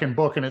on a second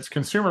book, and it's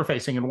consumer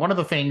facing. And one of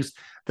the things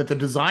that the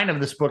design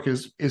of this book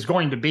is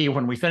going to be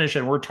when we finish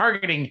it, we're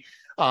targeting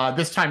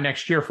this time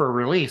next year for a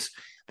release.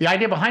 The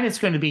idea behind it's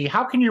going to be,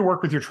 how can you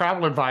work with your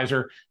travel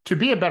advisor to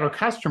be a better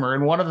customer?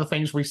 And one of the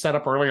things we set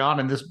up early on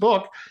in this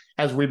book,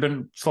 as we've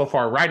been so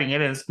far writing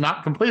it, and it's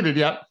not completed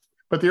yet,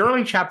 but the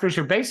early chapters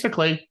are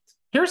basically,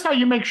 here's how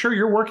you make sure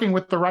you're working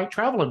with the right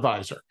travel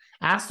advisor.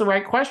 Ask the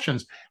right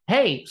questions.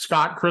 Hey,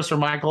 Scott, Chris, or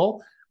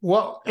Michael,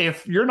 well,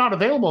 if you're not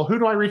available, who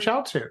do I reach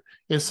out to?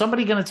 Is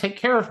somebody going to take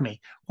care of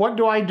me? What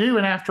do I do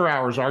in after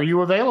hours? Are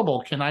you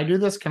available? Can I do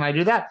this? Can I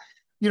do that?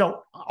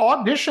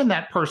 Audition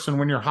that person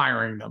when you're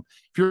hiring them.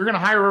 If you're going to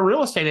hire a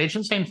real estate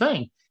agent, same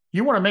thing.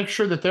 You want to make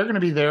sure that they're going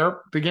to be there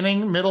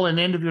beginning, middle, and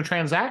end of your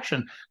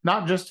transaction,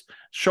 not just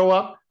show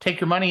up,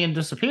 take your money, and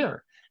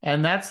disappear.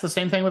 And that's the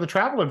same thing with a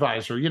travel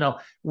advisor.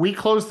 We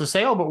close the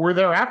sale, but we're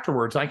there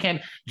afterwards.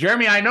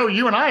 Jeremy, I know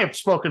you and I have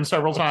spoken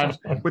several times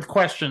with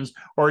questions,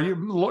 or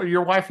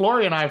your wife,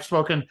 Lori, and I have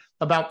spoken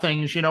about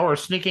things, or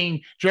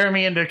sneaking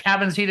Jeremy into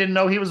cabins he didn't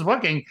know he was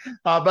booking.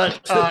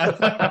 But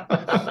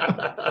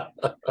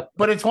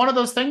it's one of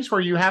those things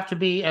where you have to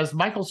be, as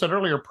Michael said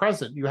earlier,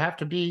 present. You have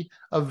to be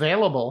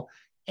available.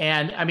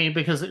 And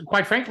because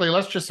quite frankly,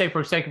 let's just say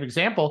for sake of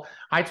example,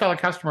 I tell a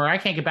customer, I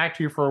can't get back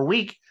to you for a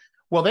week.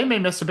 Well, they may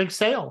miss a big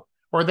sale,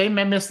 or they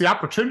may miss the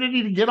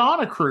opportunity to get on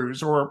a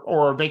cruise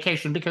or a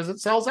vacation because it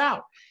sells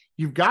out.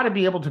 You've got to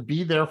be able to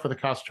be there for the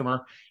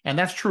customer, and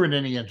that's true in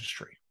any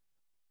industry.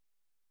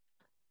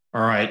 All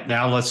right,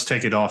 now let's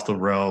take it off the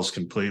rails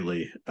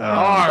completely.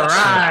 All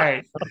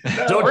right.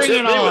 Don't bring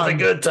me with a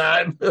good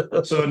time.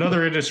 So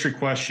another industry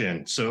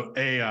question. So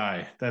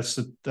AI, that's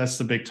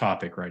the big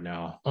topic right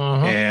now.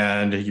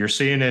 And you're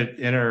seeing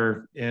it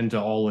enter into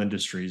all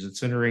industries.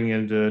 It's entering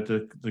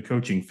into the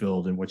coaching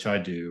field, in which I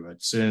do.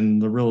 It's in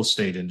the real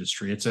estate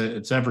industry. It's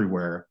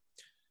everywhere.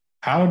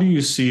 How do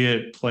you see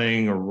it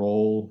playing a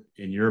role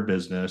in your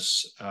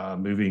business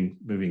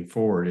moving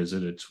forward? Is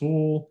it a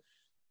tool?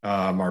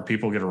 Are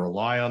people going to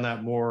rely on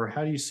that more?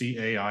 How do you see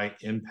AI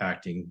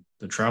impacting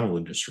the travel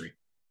industry?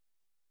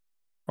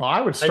 Well,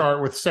 I would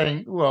start with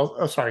saying,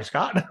 sorry,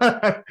 Scott.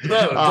 No,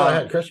 go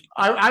ahead, Chris.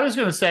 I was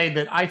going to say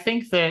that I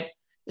think that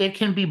it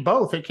can be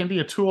both. It can be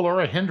a tool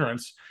or a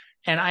hindrance.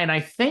 And I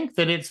think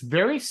that it's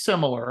very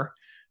similar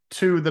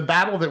to the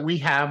battle that we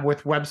have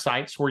with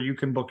websites where you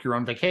can book your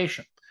own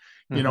vacation.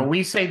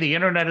 We say the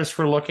internet is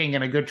for looking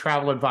and a good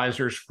travel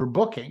advisor is for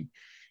booking.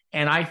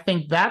 And I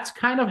think that's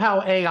kind of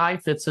how AI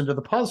fits into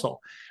the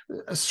puzzle.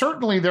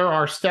 Certainly, there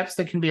are steps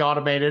that can be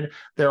automated.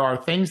 There are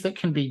things that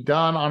can be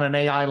done on an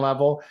AI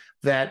level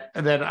that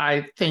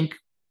I think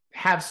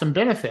have some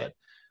benefit.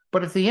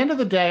 But at the end of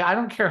the day, I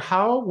don't care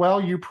how well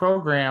you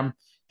program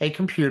a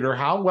computer,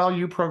 how well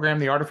you program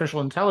the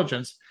artificial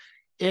intelligence,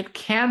 it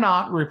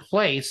cannot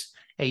replace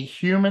a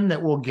human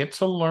that will get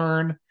to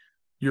learn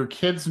your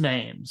kids'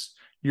 names,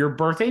 your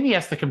birthday. And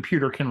yes, the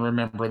computer can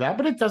remember that,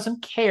 but it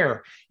doesn't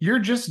care. You're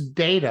just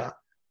data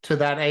to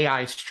that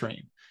AI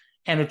stream.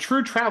 And a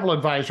true travel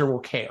advisor will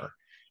care.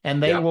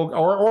 And they will,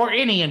 or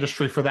any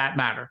industry for that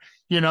matter.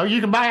 You know,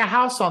 you can buy a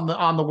house on the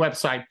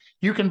website.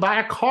 You can buy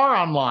a car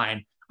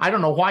online. I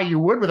don't know why you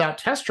would without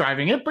test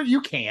driving it, but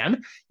you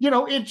can. You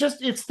know,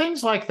 it's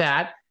things like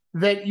that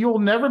you'll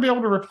never be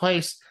able to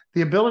replace.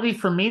 The ability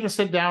for me to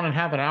sit down and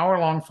have an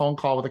hour-long phone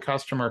call with a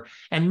customer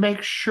and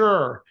make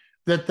sure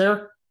that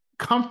they're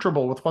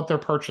comfortable with what they're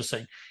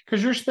purchasing.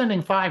 Because you're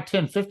spending $5,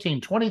 $10,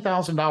 $15,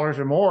 $20,000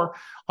 or more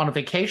on a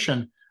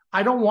vacation.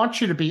 I don't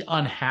want you to be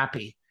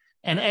unhappy.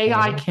 And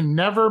AI can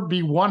never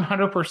be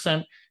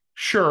 100%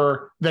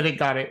 sure that it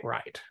got it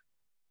right.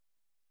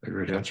 A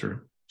great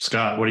answer.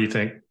 Scott, what do you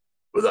think?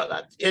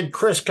 And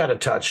Chris kind of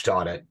touched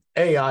on it.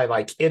 AI,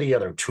 like any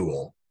other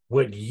tool,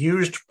 when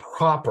used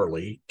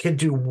properly, can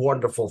do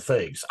wonderful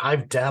things.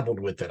 I've dabbled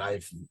with it.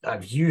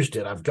 I've used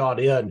it. I've gone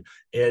in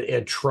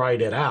and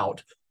tried it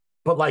out.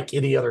 But like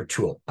any other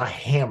tool, a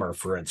hammer,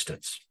 for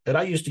instance, and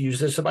I used to use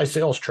this in my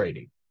sales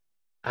training.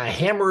 A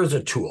hammer is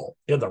a tool.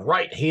 In the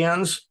right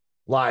hands,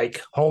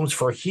 like Homes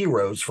for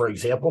Heroes, for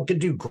example, can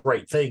do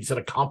great things and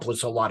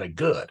accomplish a lot of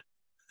good.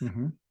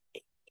 Mm-hmm.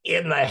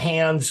 In the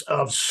hands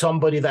of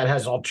somebody that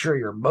has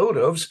ulterior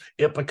motives,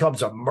 it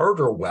becomes a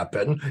murder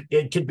weapon.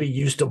 It can be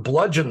used to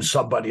bludgeon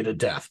somebody to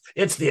death.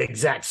 It's the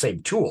exact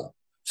same tool.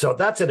 So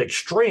that's an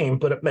extreme,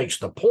 but it makes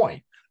the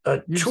point.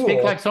 You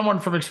speak like someone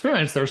from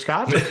experience there,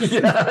 Scott.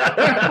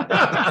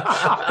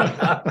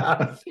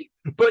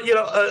 But, you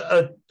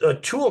know, a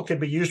tool can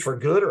be used for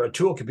good or a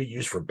tool can be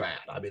used for bad.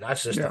 I mean,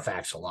 that's just the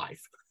facts of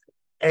life.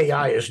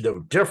 AI is no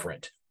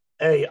different.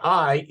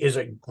 AI is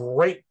a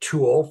great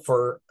tool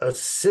for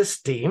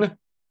assisting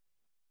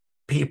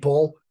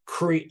people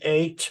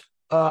create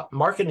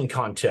marketing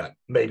content,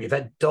 maybe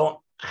that don't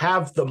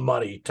have the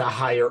money to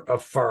hire a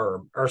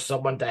firm or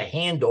someone to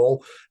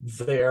handle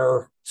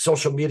their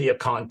social media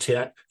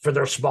content for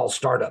their small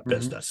startup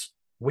business.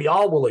 We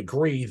all will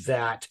agree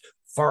that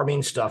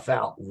farming stuff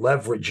out,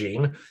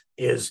 leveraging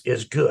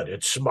is good.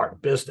 It's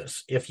smart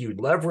business. If you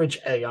leverage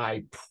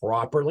AI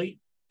properly,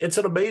 it's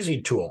an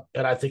amazing tool,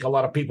 and I think a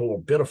lot of people will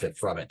benefit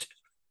from it.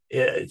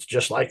 It's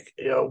just like,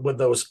 you know, when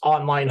those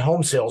online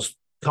home sales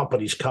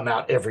companies come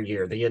out every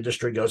year, the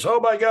industry goes, oh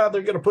my God,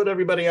 they're going to put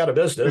everybody out of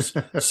business.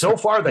 So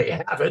far, they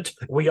haven't.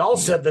 We all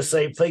said the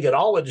same thing in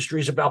all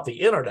industries about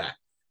the internet.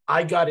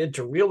 I got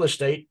into real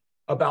estate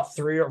about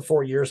 3 or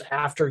 4 years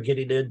after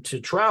getting into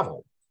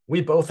travel.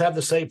 We both had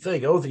the same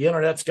thing. Oh, the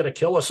internet's going to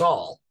kill us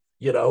all.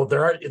 You know,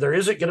 there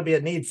isn't going to be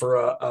a need for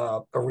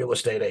a real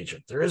estate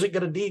agent. There isn't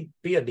going to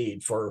be a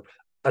need for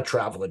a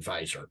travel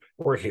advisor.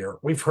 We're here.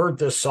 We've heard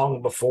this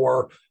song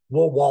before.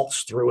 We'll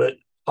waltz through it.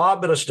 I'm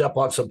going to step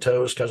on some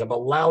toes because I'm a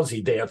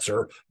lousy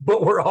dancer,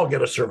 but we're all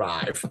going to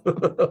survive.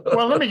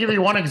 Well, let me give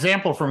you one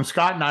example from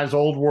Scott and I's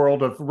old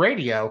world of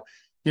radio.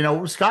 You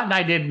know, Scott and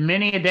I did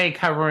many a day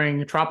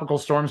covering tropical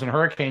storms and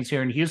hurricanes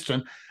here in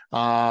Houston.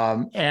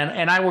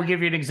 And I will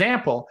give you an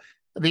example.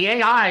 The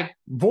AI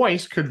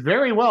voice could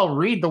very well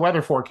read the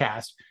weather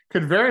forecast,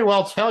 could very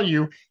well tell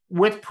you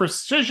with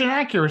precision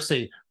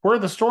accuracy where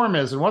the storm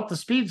is and what the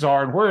speeds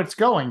are and where it's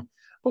going.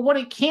 But what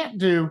it can't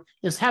do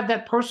is have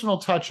that personal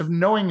touch of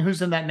knowing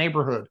who's in that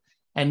neighborhood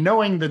and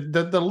knowing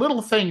the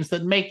little things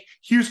that make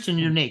Houston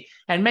unique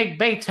and make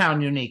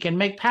Baytown unique and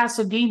make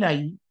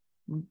Pasadena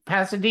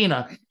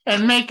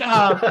and make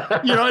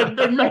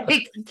and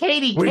make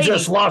Katy. We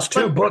just lost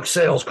 2 book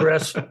sales,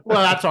 Chris.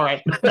 Well, that's all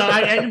right.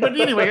 No, but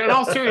anyway, in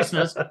all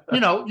seriousness,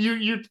 you know,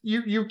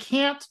 you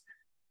can't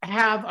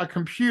have a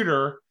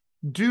computer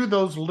do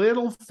those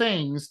little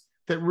things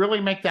that really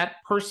make that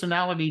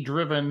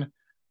personality-driven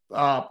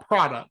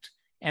product.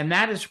 And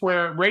that is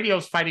where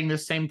radio's fighting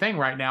this same thing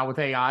right now with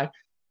AI.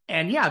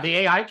 And yeah, the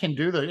AI can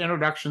do the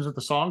introductions of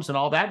the songs and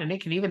all that, and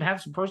it can even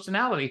have some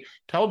personality,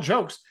 tell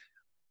jokes,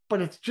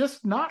 but it's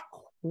just not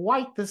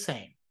quite the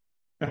same.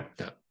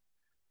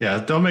 Yeah,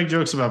 don't make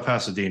jokes about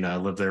Pasadena. I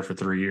lived there for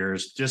 3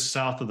 years, just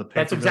south of the.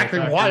 That's exactly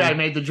why I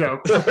made the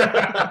joke.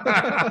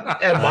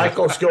 And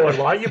Michael's going,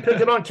 why are you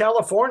picking on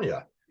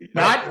California?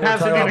 Not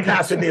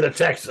Pasadena,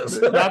 Texas.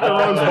 Not the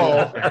Rose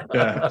Bowl.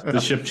 Yeah, the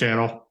Ship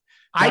Channel.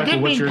 I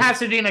did mean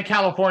Pasadena,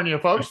 California,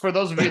 folks, for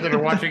those of you that are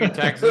watching in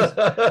Texas.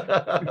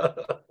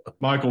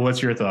 Michael,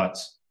 what's your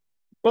thoughts?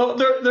 Well,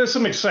 there's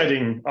some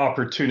exciting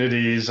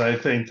opportunities, I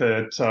think,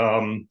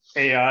 that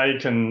AI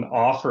can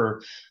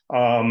offer.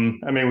 I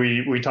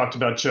mean, we talked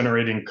about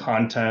generating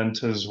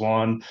content as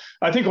one.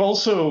 I think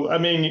also, I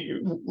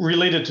mean,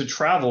 related to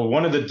travel,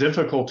 one of the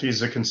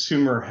difficulties a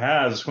consumer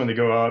has when they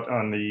go out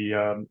on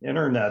the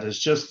internet is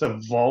just the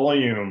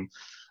volume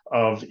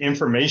of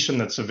information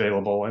that's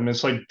available. I mean,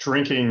 it's like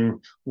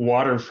drinking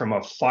water from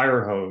a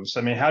fire hose.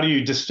 I mean, how do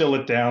you distill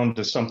it down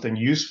to something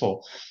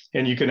useful?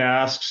 And you can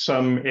ask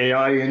some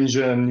AI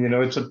engine,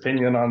 its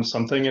opinion on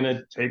something, and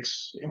it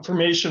takes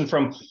information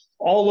from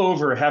all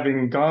over,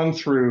 having gone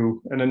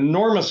through an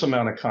enormous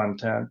amount of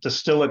content,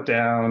 distill it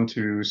down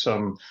to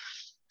some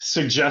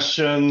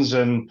suggestions.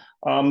 And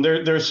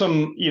there's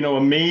some,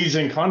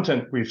 amazing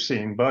content we've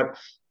seen, but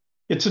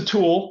it's a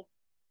tool.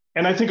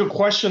 And I think a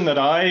question that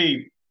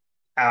I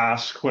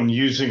ask when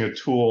using a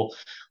tool,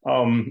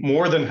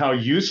 more than how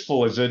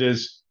useful is it,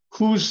 is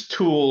whose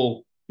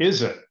tool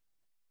is it?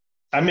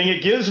 I mean,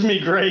 it gives me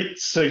great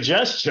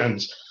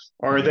suggestions.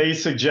 Are they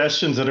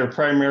suggestions that are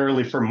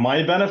primarily for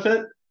my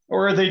benefit,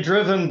 or are they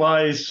driven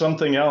by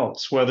something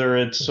else? Whether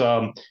it's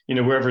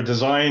whoever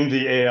designed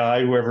the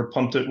AI, whoever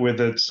pumped it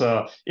with its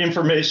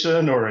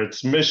information or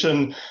its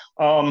mission.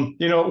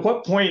 At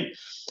what point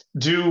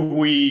do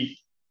we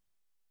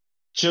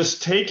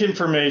just take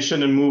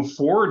information and move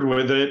forward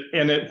with it?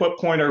 And at what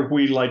point are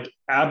we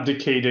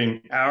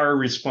abdicating our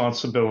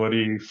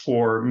responsibility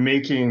for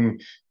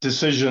making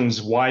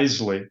decisions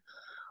wisely?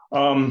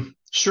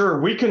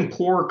 Sure, we can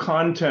pour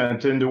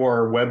content into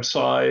our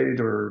website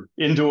or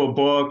into a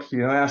book,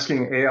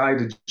 asking AI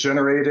to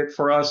generate it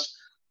for us.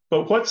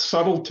 But what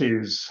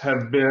subtleties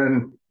have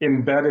been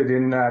embedded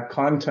in that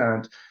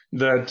content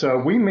that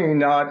we may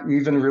not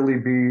even really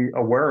be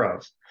aware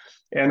of?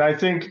 And I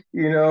think,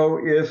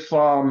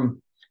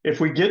 if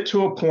we get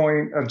to a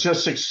point of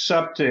just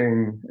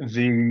accepting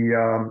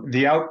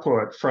the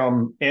output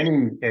from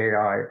any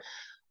AI,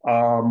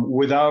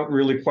 without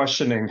really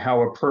questioning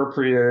how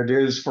appropriate it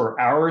is for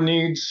our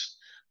needs,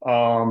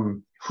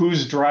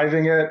 who's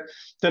driving it,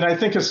 then I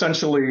think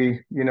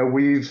essentially,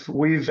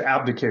 we've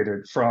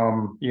abdicated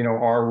from,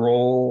 our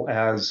role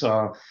as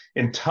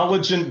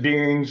intelligent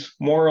beings,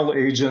 moral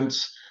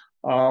agents.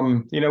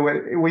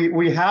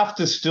 We have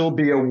to still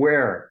be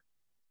aware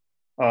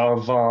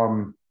of,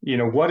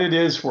 what it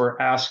is we're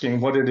asking,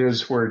 what it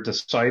is we're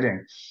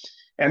deciding.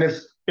 And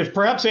if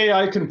perhaps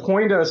AI can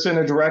point us in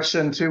a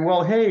direction to,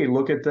 well, hey,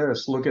 look at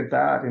this, look at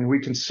that, and we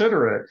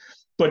consider it,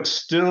 but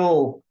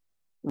still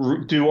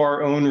do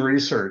our own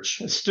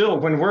research. Still,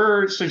 when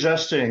we're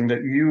suggesting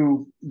that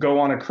you go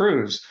on a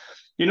cruise,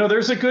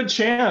 there's a good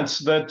chance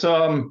that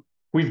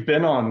we've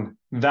been on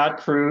that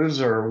cruise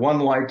or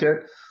one like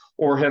it,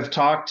 or have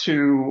talked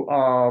to,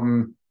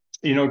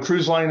 a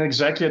cruise line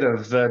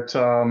executive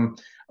that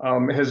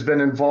has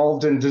been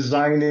involved in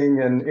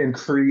designing and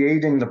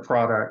creating the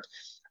product.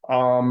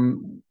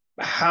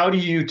 How do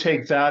you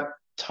take that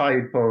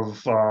type of,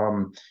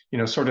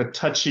 sort of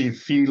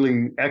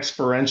touchy-feely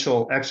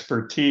experiential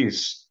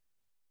expertise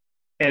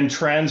and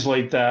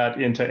translate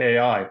that into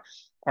AI?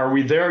 Are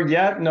we there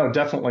yet? No,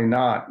 definitely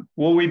not.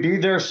 Will we be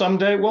there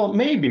someday? Well,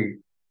 maybe.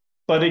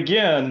 But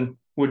again,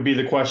 would be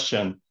the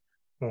question,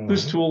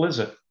 whose tool is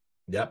it?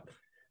 Yep.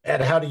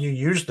 And how do you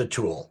use the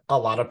tool? A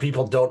lot of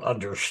people don't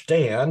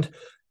understand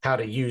how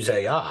to use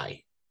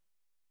AI.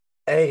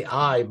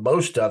 AI,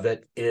 most of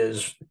it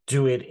is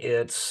doing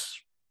its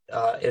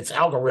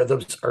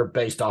algorithms are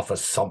based off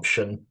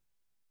assumption.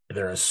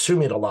 They're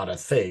assuming a lot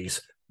of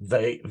things.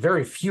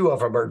 Very few of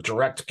them are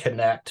direct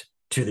connect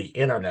to the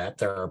internet.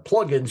 There are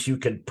plugins you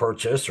can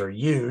purchase or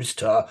use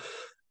to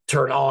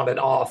turn on and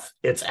off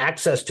its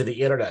access to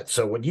the internet.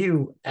 So when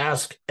you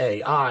ask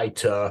AI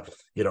to,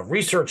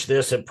 research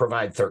this and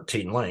provide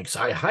 13 links,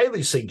 I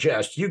highly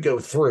suggest you go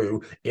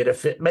through it.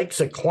 If it makes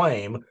a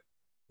claim,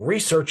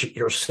 research it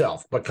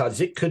yourself,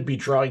 because it could be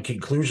drawing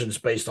conclusions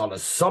based on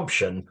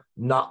assumption,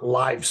 not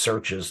live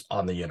searches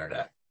on the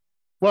internet.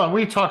 Well,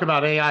 we talk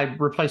about AI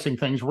replacing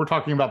things. We're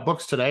talking about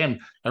books today, and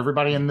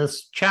everybody in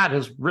this chat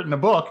has written a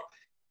book.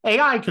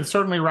 AI could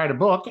certainly write a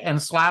book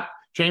and slap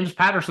James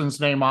Patterson's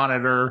name on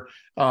it, or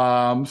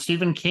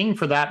Stephen King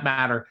for that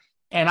matter.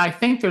 And I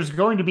think there's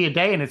going to be a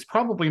day, and it's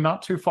probably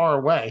not too far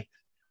away,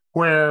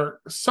 where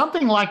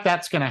something like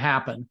that's going to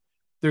happen.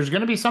 There's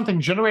going to be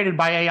something generated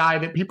by AI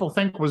that people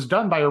think was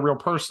done by a real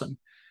person.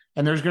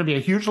 And there's going to be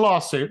a huge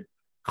lawsuit,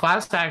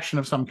 class action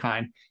of some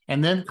kind.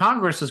 And then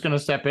Congress is going to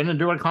step in and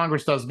do what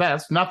Congress does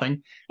best,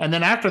 nothing. And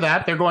then after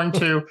that, they're going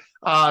to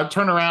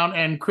turn around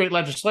and create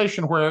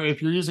legislation where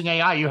if you're using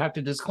AI, you have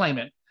to disclaim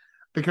it.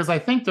 Because I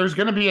think there's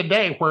going to be a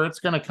day where it's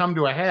going to come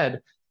to a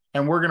head,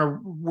 and we're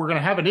going to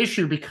have an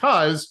issue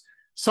because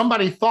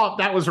somebody thought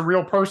that was a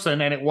real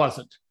person and it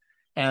wasn't.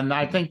 And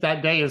I think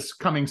that day is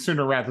coming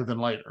sooner rather than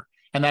later.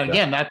 And that,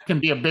 again, that can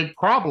be a big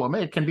problem.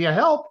 It can be a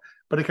help,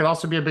 but it can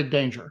also be a big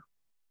danger.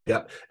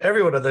 Yeah.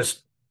 Everyone in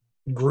this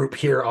group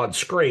here on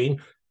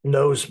screen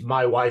knows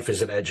my wife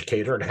is an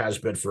educator and has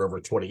been for over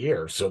 20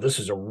 years. So this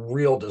is a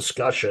real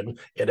discussion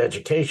in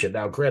education.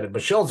 Now, granted,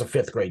 Michelle's a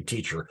fifth grade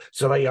teacher,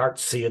 so they aren't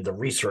seeing the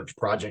research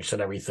projects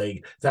and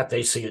everything that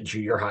they see at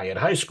junior high and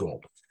high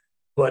school.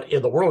 But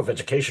in the world of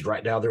education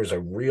right now, there's a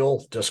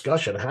real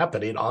discussion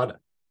happening on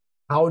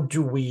how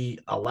do we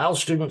allow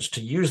students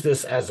to use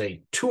this as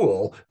a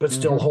tool, but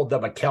still hold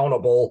them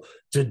accountable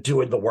to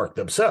doing the work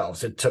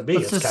themselves? And to me,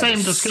 it's the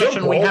same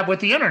discussion we have with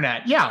the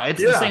internet. Yeah,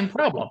 it's the same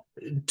problem.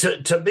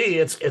 To me,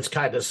 it's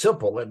kind of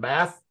simple. In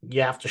math,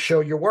 you have to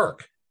show your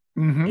work.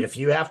 Mm-hmm. If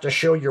you have to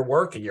show your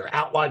work and your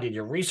outline and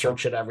your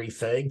research and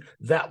everything,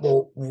 that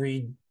will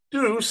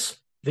reduce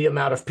the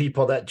amount of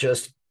people that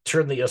just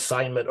turn the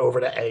assignment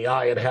over to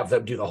AI and have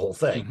them do the whole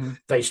thing. Mm-hmm.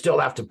 They still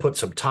have to put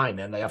some time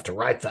in. They have to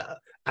write the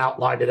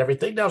outline and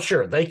everything. Now,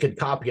 sure, they could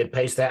copy and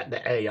paste that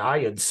into AI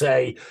and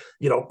say,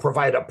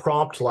 provide a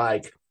prompt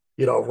like,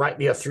 write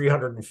me a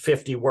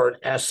 350-word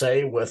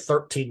essay with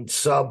 13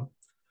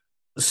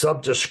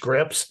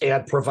 sub-descripts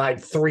and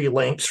provide 3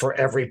 links for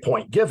every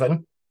point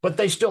given. But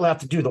they still have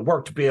to do the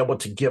work to be able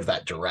to give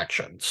that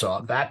direction.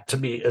 So that, to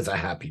me, is a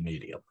happy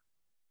medium.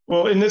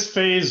 Well, in this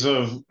phase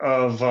of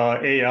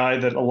AI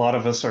that a lot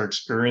of us are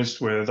experienced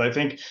with, I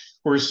think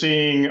we're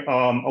seeing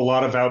a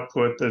lot of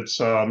output that's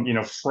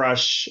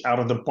fresh out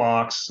of the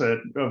box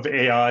of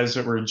AIs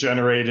that were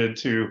generated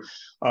to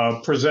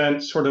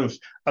present sort of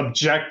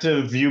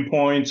objective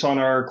viewpoints on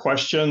our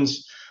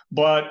questions.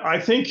 But I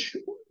think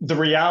the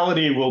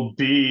reality will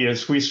be,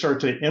 as we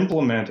start to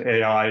implement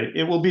AI,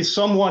 it will be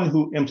someone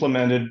who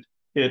implemented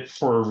it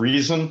for a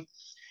reason.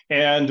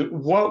 And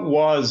what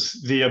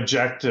was the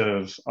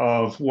objective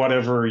of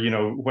whatever,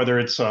 whether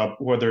it's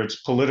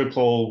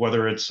political,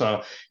 whether it's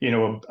a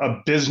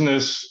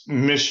business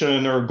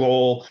mission or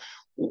goal,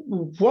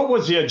 what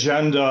was the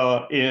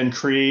agenda in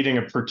creating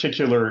a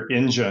particular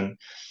engine?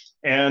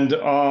 And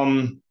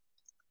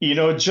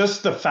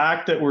just the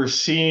fact that we're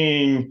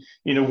seeing,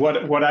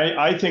 what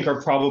I think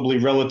are probably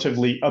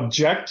relatively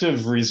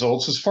objective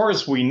results, as far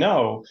as we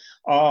know,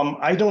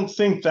 I don't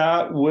think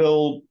that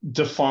will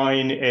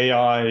define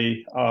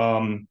AI,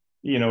 in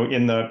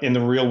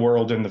the real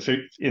world in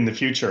the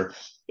future.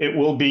 It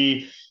will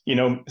be,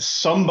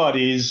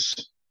 somebody's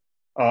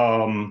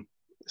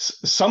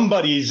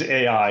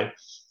AI.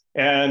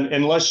 And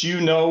unless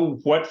you know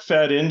what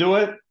fed into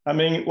it, I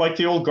mean, like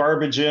the old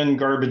garbage in,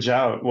 garbage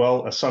out.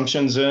 Well,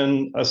 assumptions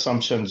in,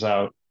 assumptions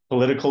out.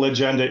 Political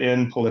agenda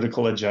in,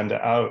 political agenda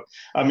out.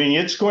 I mean,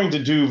 it's going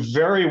to do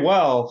very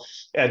well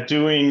at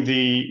doing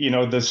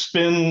the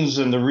spins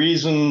and the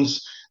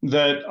reasons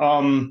that,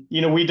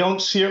 we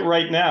don't see it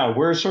right now.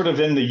 We're sort of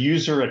in the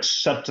user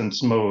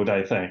acceptance mode,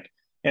 I think.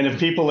 And if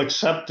people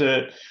accept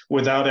it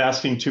without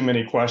asking too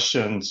many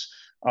questions,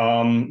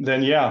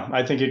 then yeah,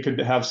 I think it could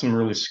have some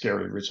really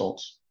scary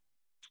results.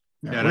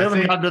 Yeah, we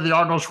haven't gotten to the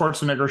Arnold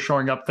Schwarzenegger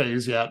showing up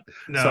phase yet.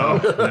 No,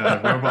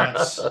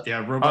 robots.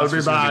 Yeah, robots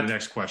is going to be the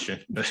next question.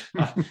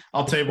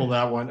 I'll table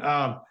that one.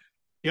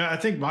 I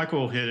think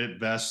Michael hit it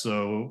best.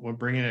 So we're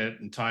bringing it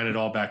and tying it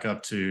all back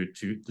up to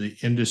the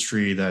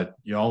industry that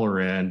y'all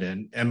are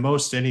in, and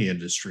most any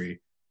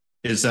industry,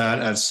 is that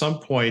at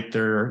some point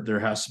there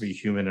has to be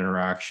human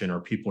interaction,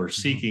 or people are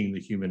seeking the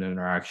human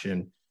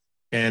interaction.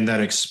 And that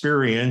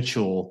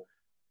experiential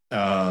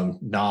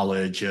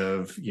knowledge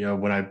of,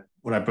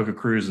 when I book a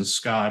cruise and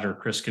Scott or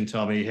Chris can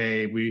tell me,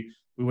 hey, we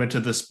went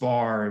to this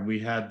bar and we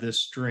had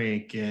this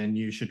drink and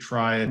you should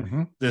try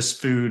this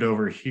food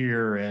over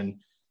here. And,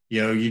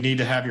 you need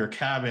to have your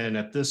cabin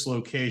at this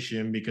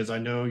location because I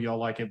know y'all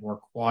like it more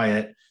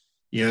quiet.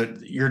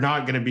 You're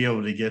not going to be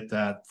able to get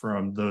that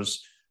from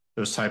those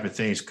type of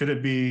things. Could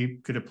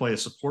it play a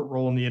support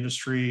role in the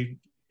industry,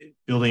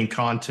 building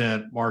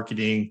content,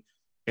 marketing?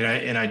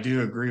 And I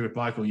do agree with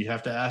Michael. You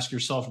have to ask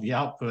yourself the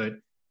output,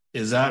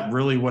 is that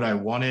really what I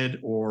wanted?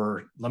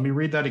 Or let me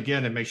read that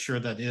again and make sure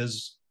that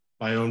is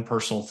my own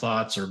personal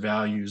thoughts or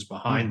values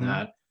behind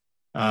that.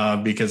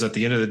 Because at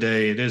the end of the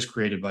day, it is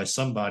created by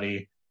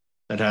somebody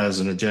that has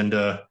an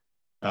agenda,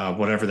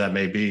 whatever that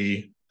may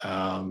be.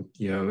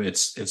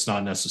 It's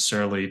not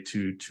necessarily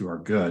to our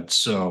good.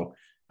 So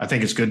I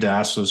think it's good to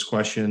ask those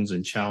questions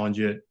and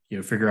challenge it,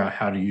 figure out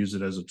how to use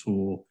it as a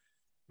tool.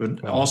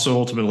 But also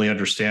ultimately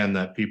understand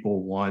that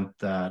people want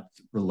that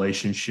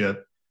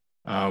relationship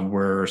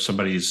where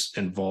somebody's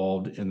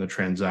involved in the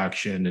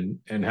transaction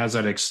and has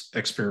that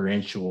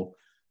experiential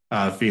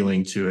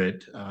feeling to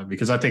it.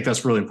 Because I think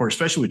that's really important,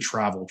 especially with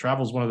travel.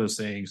 Travel is one of those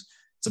things.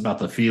 It's about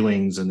the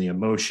feelings and the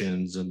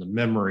emotions and the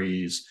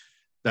memories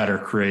that are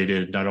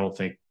created. And I don't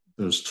think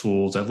those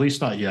tools, at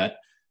least not yet,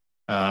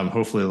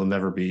 hopefully they'll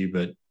never be,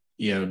 but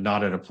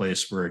not at a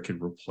place where it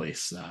could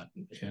replace that.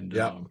 And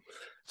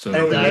so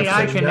the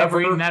AI can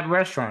never eat in that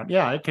restaurant.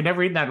 Yeah, it can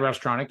never eat in that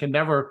restaurant. It can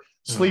never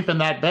sleep in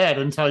that bed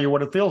and tell you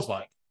what it feels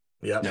like.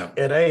 Yeah.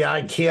 And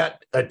AI can't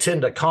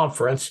attend a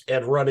conference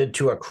and run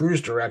into a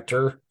cruise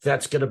director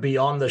that's going to be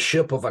on the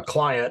ship of a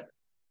client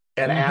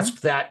and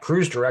ask that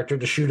cruise director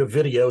to shoot a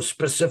video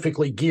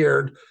specifically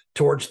geared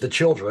towards the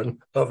children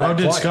of that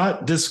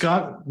client. Did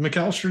Scott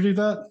McAlister do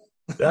that?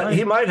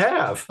 He might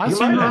have. I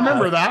seem to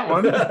remember that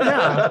one. Yeah.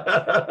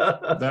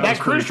 that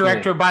cruise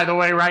director, by the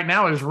way, right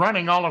now is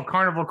running all of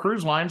Carnival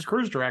Cruise Line's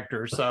cruise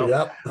director.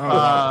 So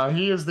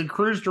he is the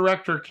cruise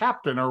director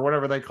captain or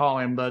whatever they call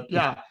him. But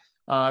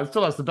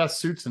still has the best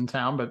suits in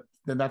town, but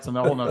then that's a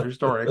whole nother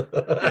story.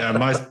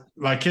 Yeah,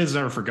 my kids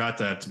never forgot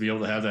that, to be able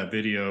to have that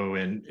video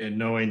and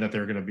knowing that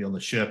they're going to be on the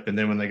ship. And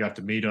then when they got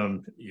to meet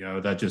them,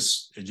 that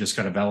just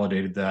kind of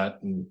validated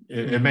that. And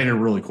it made a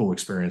really cool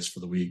experience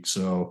for the week.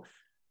 So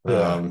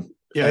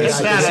Yeah, it's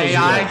that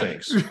AI.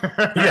 Things.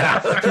 Yeah,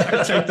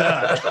 take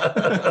that.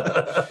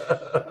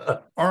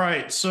 All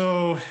right,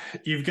 so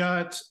you've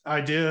got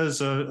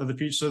ideas of the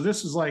future. So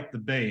this is like the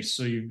base.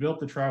 So you've built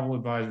the Travel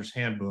Advisor's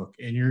Handbook,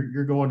 and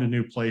you're going to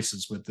new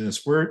places with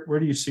this. Where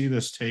do you see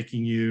this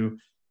taking you?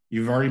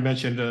 You've already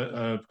mentioned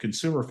a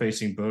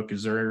consumer-facing book.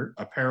 Is there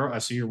apparel? I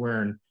see you're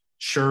wearing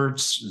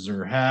shirts. Is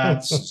there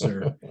hats? Is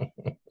there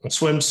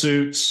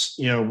swimsuits?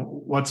 You know,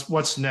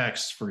 what's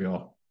next for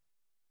y'all?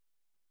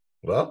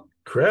 Well,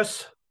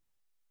 Chris,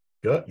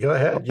 go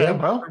ahead. Okay, Yeah,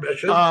 well,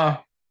 permission.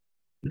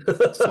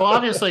 so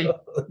obviously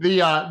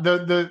the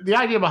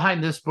idea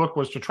behind this book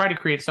was to try to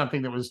create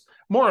something that was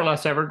more or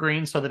less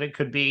evergreen, so that it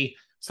could be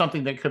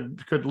something that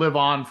could live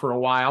on for a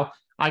while.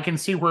 I can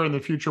see where in the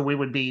future we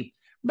would be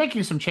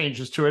making some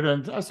changes to it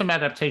and some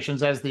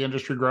adaptations as the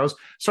industry grows.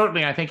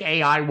 Certainly, I think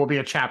AI will be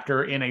a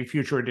chapter in a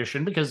future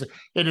edition because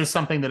it is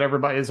something that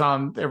everybody is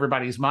on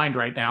everybody's mind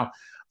right now.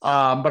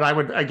 But I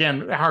would,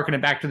 again, harken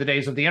it back to the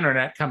days of the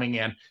internet coming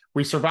in.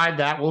 We survived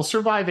that. We'll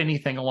survive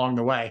anything along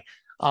the way.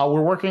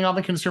 We're working on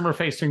the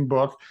consumer-facing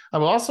book. I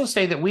will also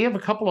say that we have a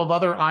couple of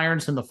other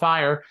irons in the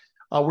fire.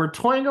 We're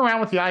toying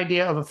around with the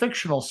idea of a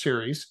fictional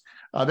series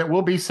that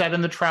will be set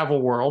in the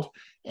travel world,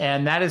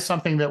 and that is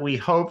something that we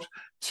hoped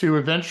to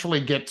eventually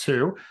get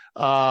to.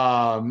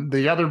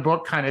 The other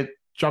book kind of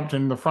jumped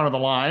in the front of the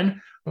line,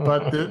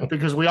 but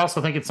because we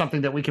also think it's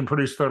something that we can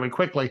produce fairly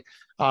quickly.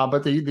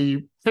 But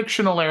the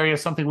fictional area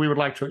is something we would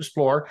like to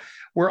explore.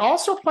 We're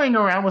also playing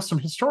around with some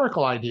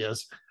historical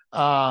ideas.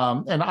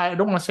 And I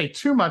don't want to say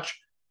too much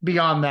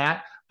beyond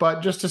that,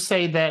 but just to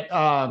say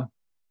that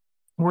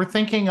we're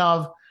thinking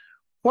of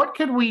what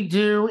could we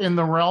do in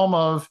the realm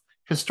of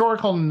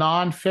historical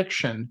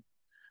nonfiction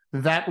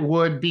that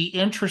would be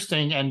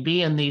interesting and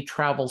be in the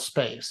travel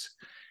space.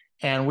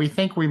 And we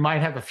think we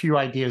might have a few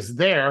ideas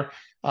there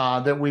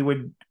that we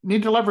would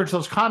need to leverage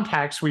those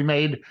contacts we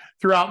made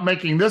throughout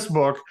making this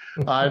book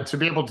to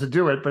be able to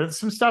do it. But it's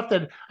some stuff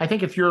that I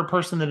think if you're a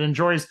person that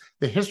enjoys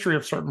the history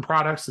of certain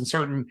products and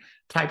certain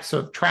types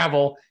of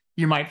travel,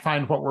 you might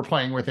find what we're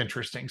playing with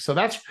interesting. So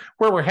that's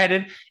where we're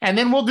headed. And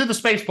then we'll do the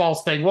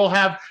Spaceballs thing. We'll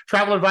have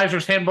Travel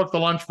Advisor's Handbook, the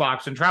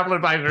lunchbox, and Travel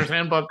Advisor's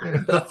Handbook,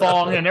 the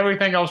thong, and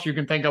everything else you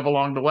can think of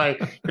along the way,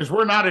 because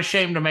we're not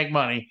ashamed to make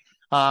money.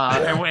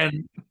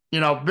 And you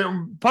know,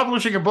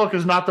 publishing a book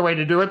is not the way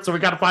to do it, so we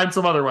got to find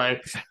some other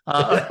way.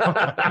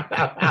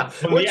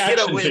 The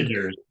action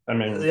figures. I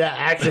mean, yeah,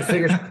 action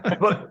figures.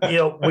 But you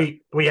know,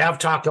 we have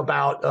talked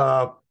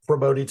about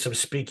promoting some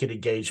speaking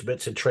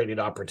engagements and training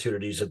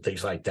opportunities and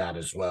things like that,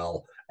 as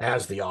well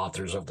as the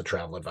authors of the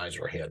Travel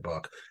Advisor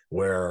Handbook,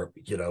 where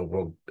you know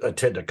we'll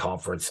attend a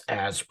conference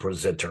as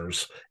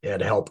presenters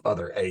and help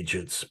other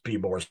agents be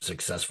more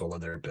successful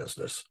in their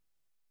business.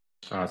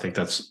 I think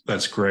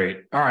that's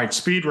great. All right,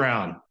 speed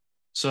round.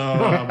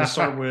 So we'll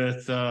start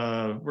with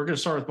we're going to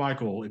start with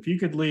Michael. If you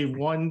could leave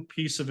one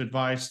piece of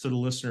advice to the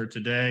listener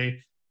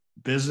today,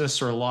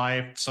 business or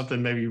life,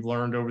 something maybe you've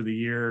learned over the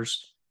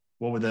years,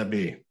 what would that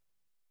be?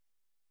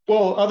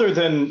 Well, other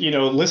than, you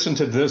know, listen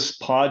to this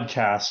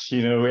podcast,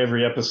 you know,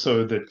 every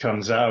episode that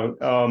comes out,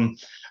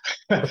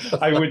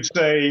 I would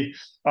say,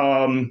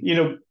 you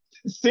know,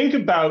 think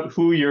about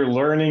who your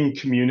learning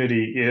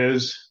community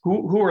is.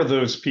 Who are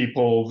those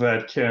people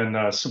that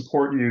can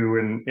support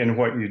you in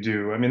what you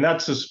do? I mean,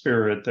 that's the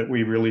spirit that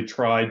we really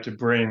tried to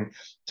bring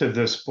to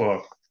this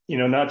book. You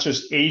know, not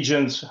just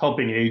agents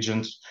helping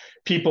agents,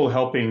 people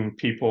helping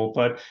people,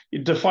 but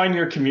define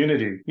your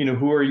community. You know,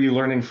 who are you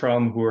learning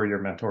from? Who are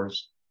your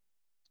mentors?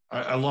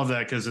 I love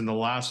that, because in the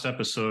last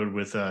episode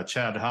with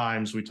Chad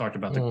Himes, we talked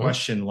about the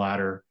question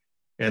ladder,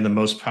 and the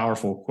most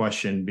powerful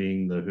question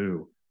being the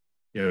who.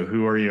 You know,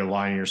 who are you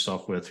aligning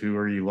yourself with? Who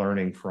are you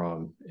learning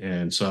from?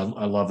 And so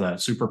I love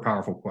that. Super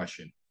powerful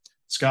question.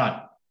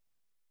 Scott.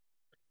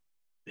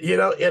 You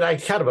know, and I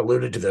kind of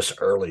alluded to this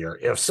earlier.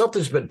 If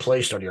something's been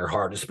placed on your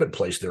heart, it's been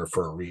placed there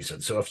for a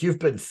reason. So if you've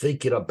been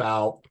thinking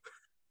about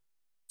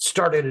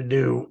starting a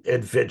new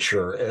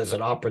adventure as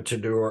an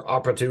entrepreneur,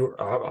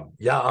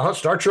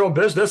 start your own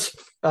business.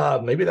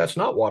 Maybe that's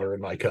not water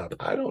in my cup.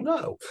 I don't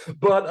know.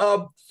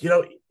 But, you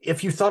know,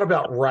 if you thought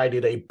about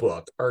writing a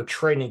book or a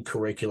training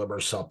curriculum or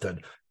something,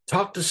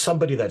 talk to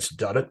somebody that's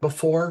done it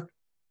before.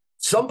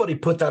 Somebody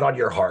put that on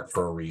your heart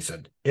for a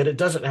reason. And it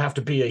doesn't have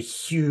to be a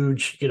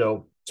huge, you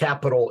know,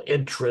 capital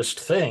interest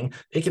thing.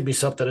 It can be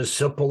something as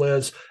simple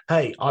as,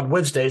 hey, on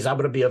Wednesdays, I'm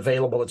going to be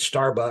available at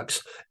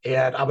Starbucks,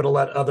 and I'm going to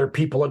let other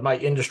people in my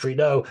industry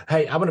know,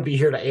 hey, I'm going to be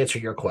here to answer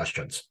your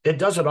questions. It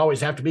doesn't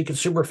always have to be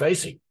consumer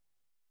facing.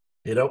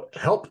 You know,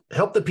 help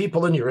the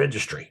people in your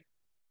industry.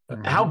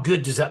 How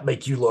good does that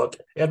make you look?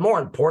 And more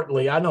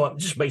importantly, I know it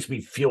just makes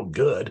me feel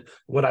good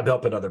when I'm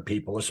helping other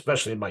people,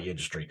 especially in my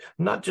industry,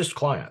 not just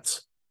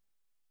clients.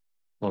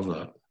 Love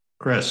that.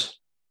 Chris.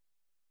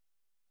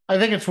 I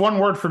think it's one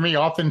word for me: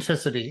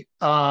 authenticity.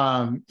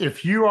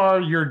 If you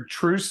are your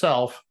true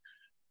self,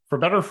 for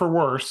better or for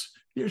worse,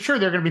 sure,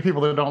 there are going to be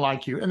people that don't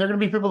like you, and there are going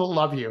to be people that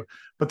love you,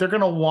 but they're going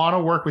to want to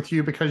work with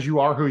you because you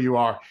are who you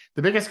are.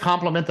 The biggest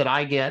compliment that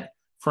I get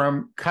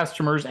from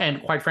customers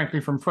and, quite frankly,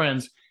 from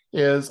friends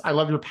is I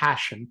love your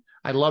passion.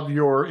 I love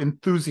your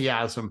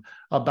enthusiasm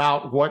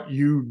about what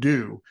you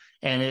do.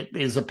 And it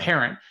is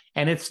apparent.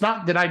 And it's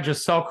not that I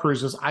just sell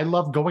cruises. I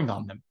love going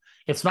on them.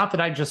 It's not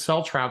that I just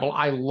sell travel.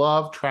 I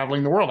love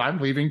traveling the world. I'm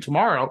leaving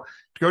tomorrow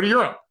to go to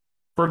Europe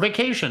for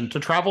vacation, to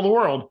travel the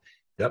world.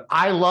 Yep.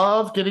 I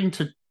love getting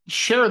to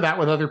share that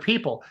with other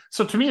people.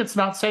 So to me, it's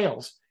not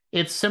sales.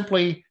 It's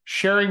simply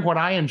sharing what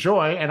I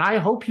enjoy, and I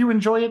hope you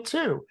enjoy it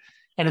too.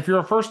 And if you're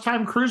a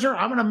first-time cruiser,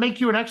 I'm going to make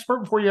you an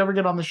expert before you ever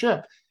get on the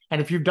ship.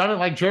 And if you've done it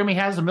like Jeremy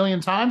has a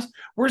million times,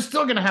 we're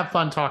still going to have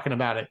fun talking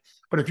about it.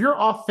 But if you're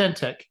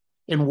authentic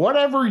in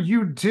whatever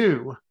you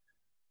do,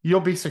 you'll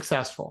be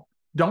successful.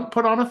 Don't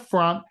put on a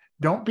front.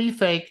 Don't be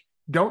fake.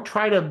 Don't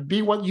try to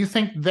be what you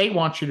think they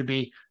want you to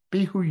be.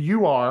 Be who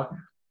you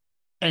are,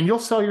 and you'll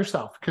sell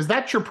yourself, because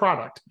that's your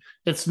product.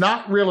 It's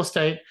not real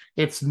estate.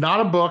 It's not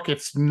a book.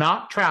 It's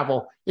not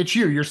travel. It's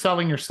you. You're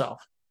selling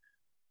yourself.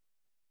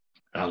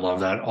 I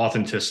love that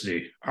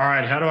authenticity. All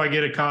right. How do I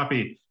get a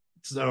copy?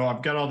 So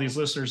I've got all these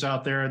listeners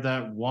out there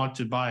that want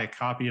to buy a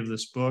copy of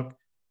this book.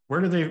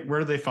 Where do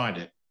they find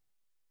it?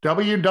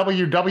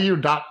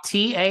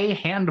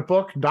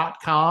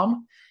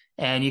 www.tahandbook.com.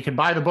 And you can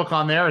buy the book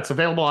on there. It's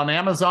available on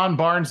Amazon,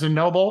 Barnes &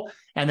 Noble,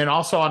 and then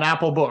also on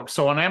Apple Books.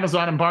 So on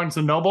Amazon and Barnes &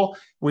 Noble,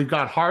 we've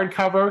got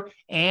hardcover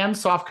and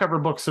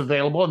softcover books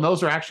available. And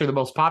those are actually the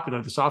most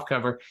popular, the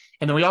softcover.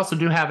 And then we also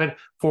do have it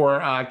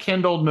for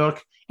Kindle,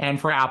 Nook, and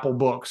for Apple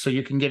Books. So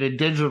you can get it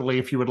digitally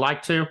if you would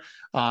like to.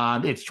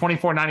 It's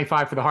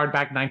 $24.95 for the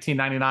hardback,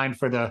 $19.99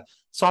 for the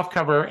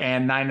softcover,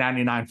 and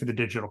 $9.99 for the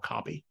digital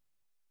copy.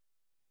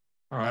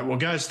 All right. Well,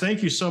 guys,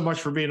 thank you so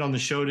much for being on the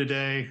show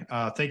today.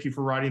 Thank you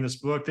for writing this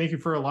book. Thank you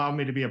for allowing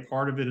me to be a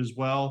part of it as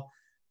well.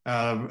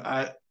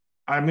 I'm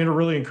going to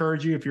really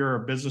encourage you, if you're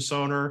a business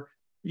owner,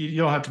 you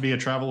don't have to be a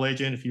travel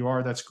agent. If you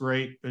are, that's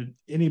great. But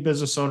any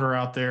business owner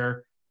out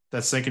there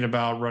that's thinking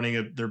about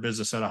running their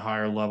business at a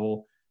higher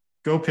level,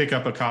 go pick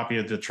up a copy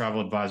of the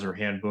Travel Advisor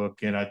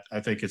Handbook. And I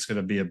think it's going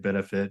to be a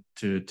benefit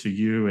to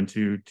you and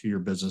to your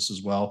business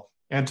as well,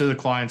 and to the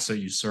clients that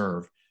you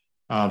serve.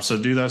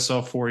 So do that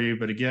stuff for you.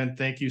 But again,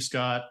 thank you,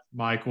 Scott,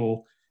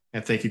 Michael,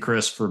 and thank you,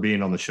 Chris, for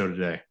being on the show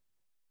today.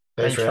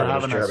 Thanks for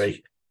having us,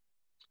 Jeremy.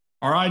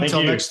 All right.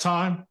 Until next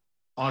time,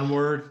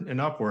 onward and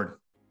upward.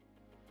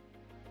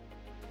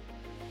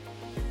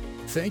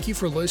 Thank you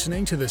for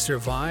listening to the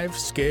Survive,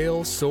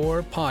 Scale,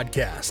 Soar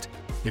podcast.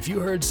 If you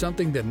heard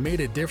something that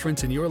made a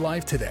difference in your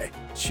life today,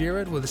 share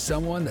it with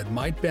someone that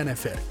might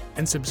benefit,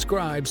 and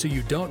subscribe so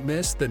you don't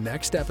miss the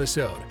next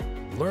episode.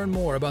 Learn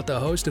more about the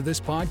host of this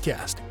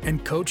podcast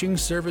and coaching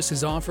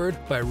services offered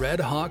by Red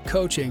Hawk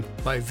Coaching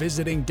by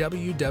visiting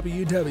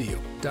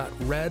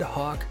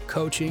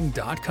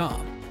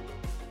www.redhawkcoaching.com.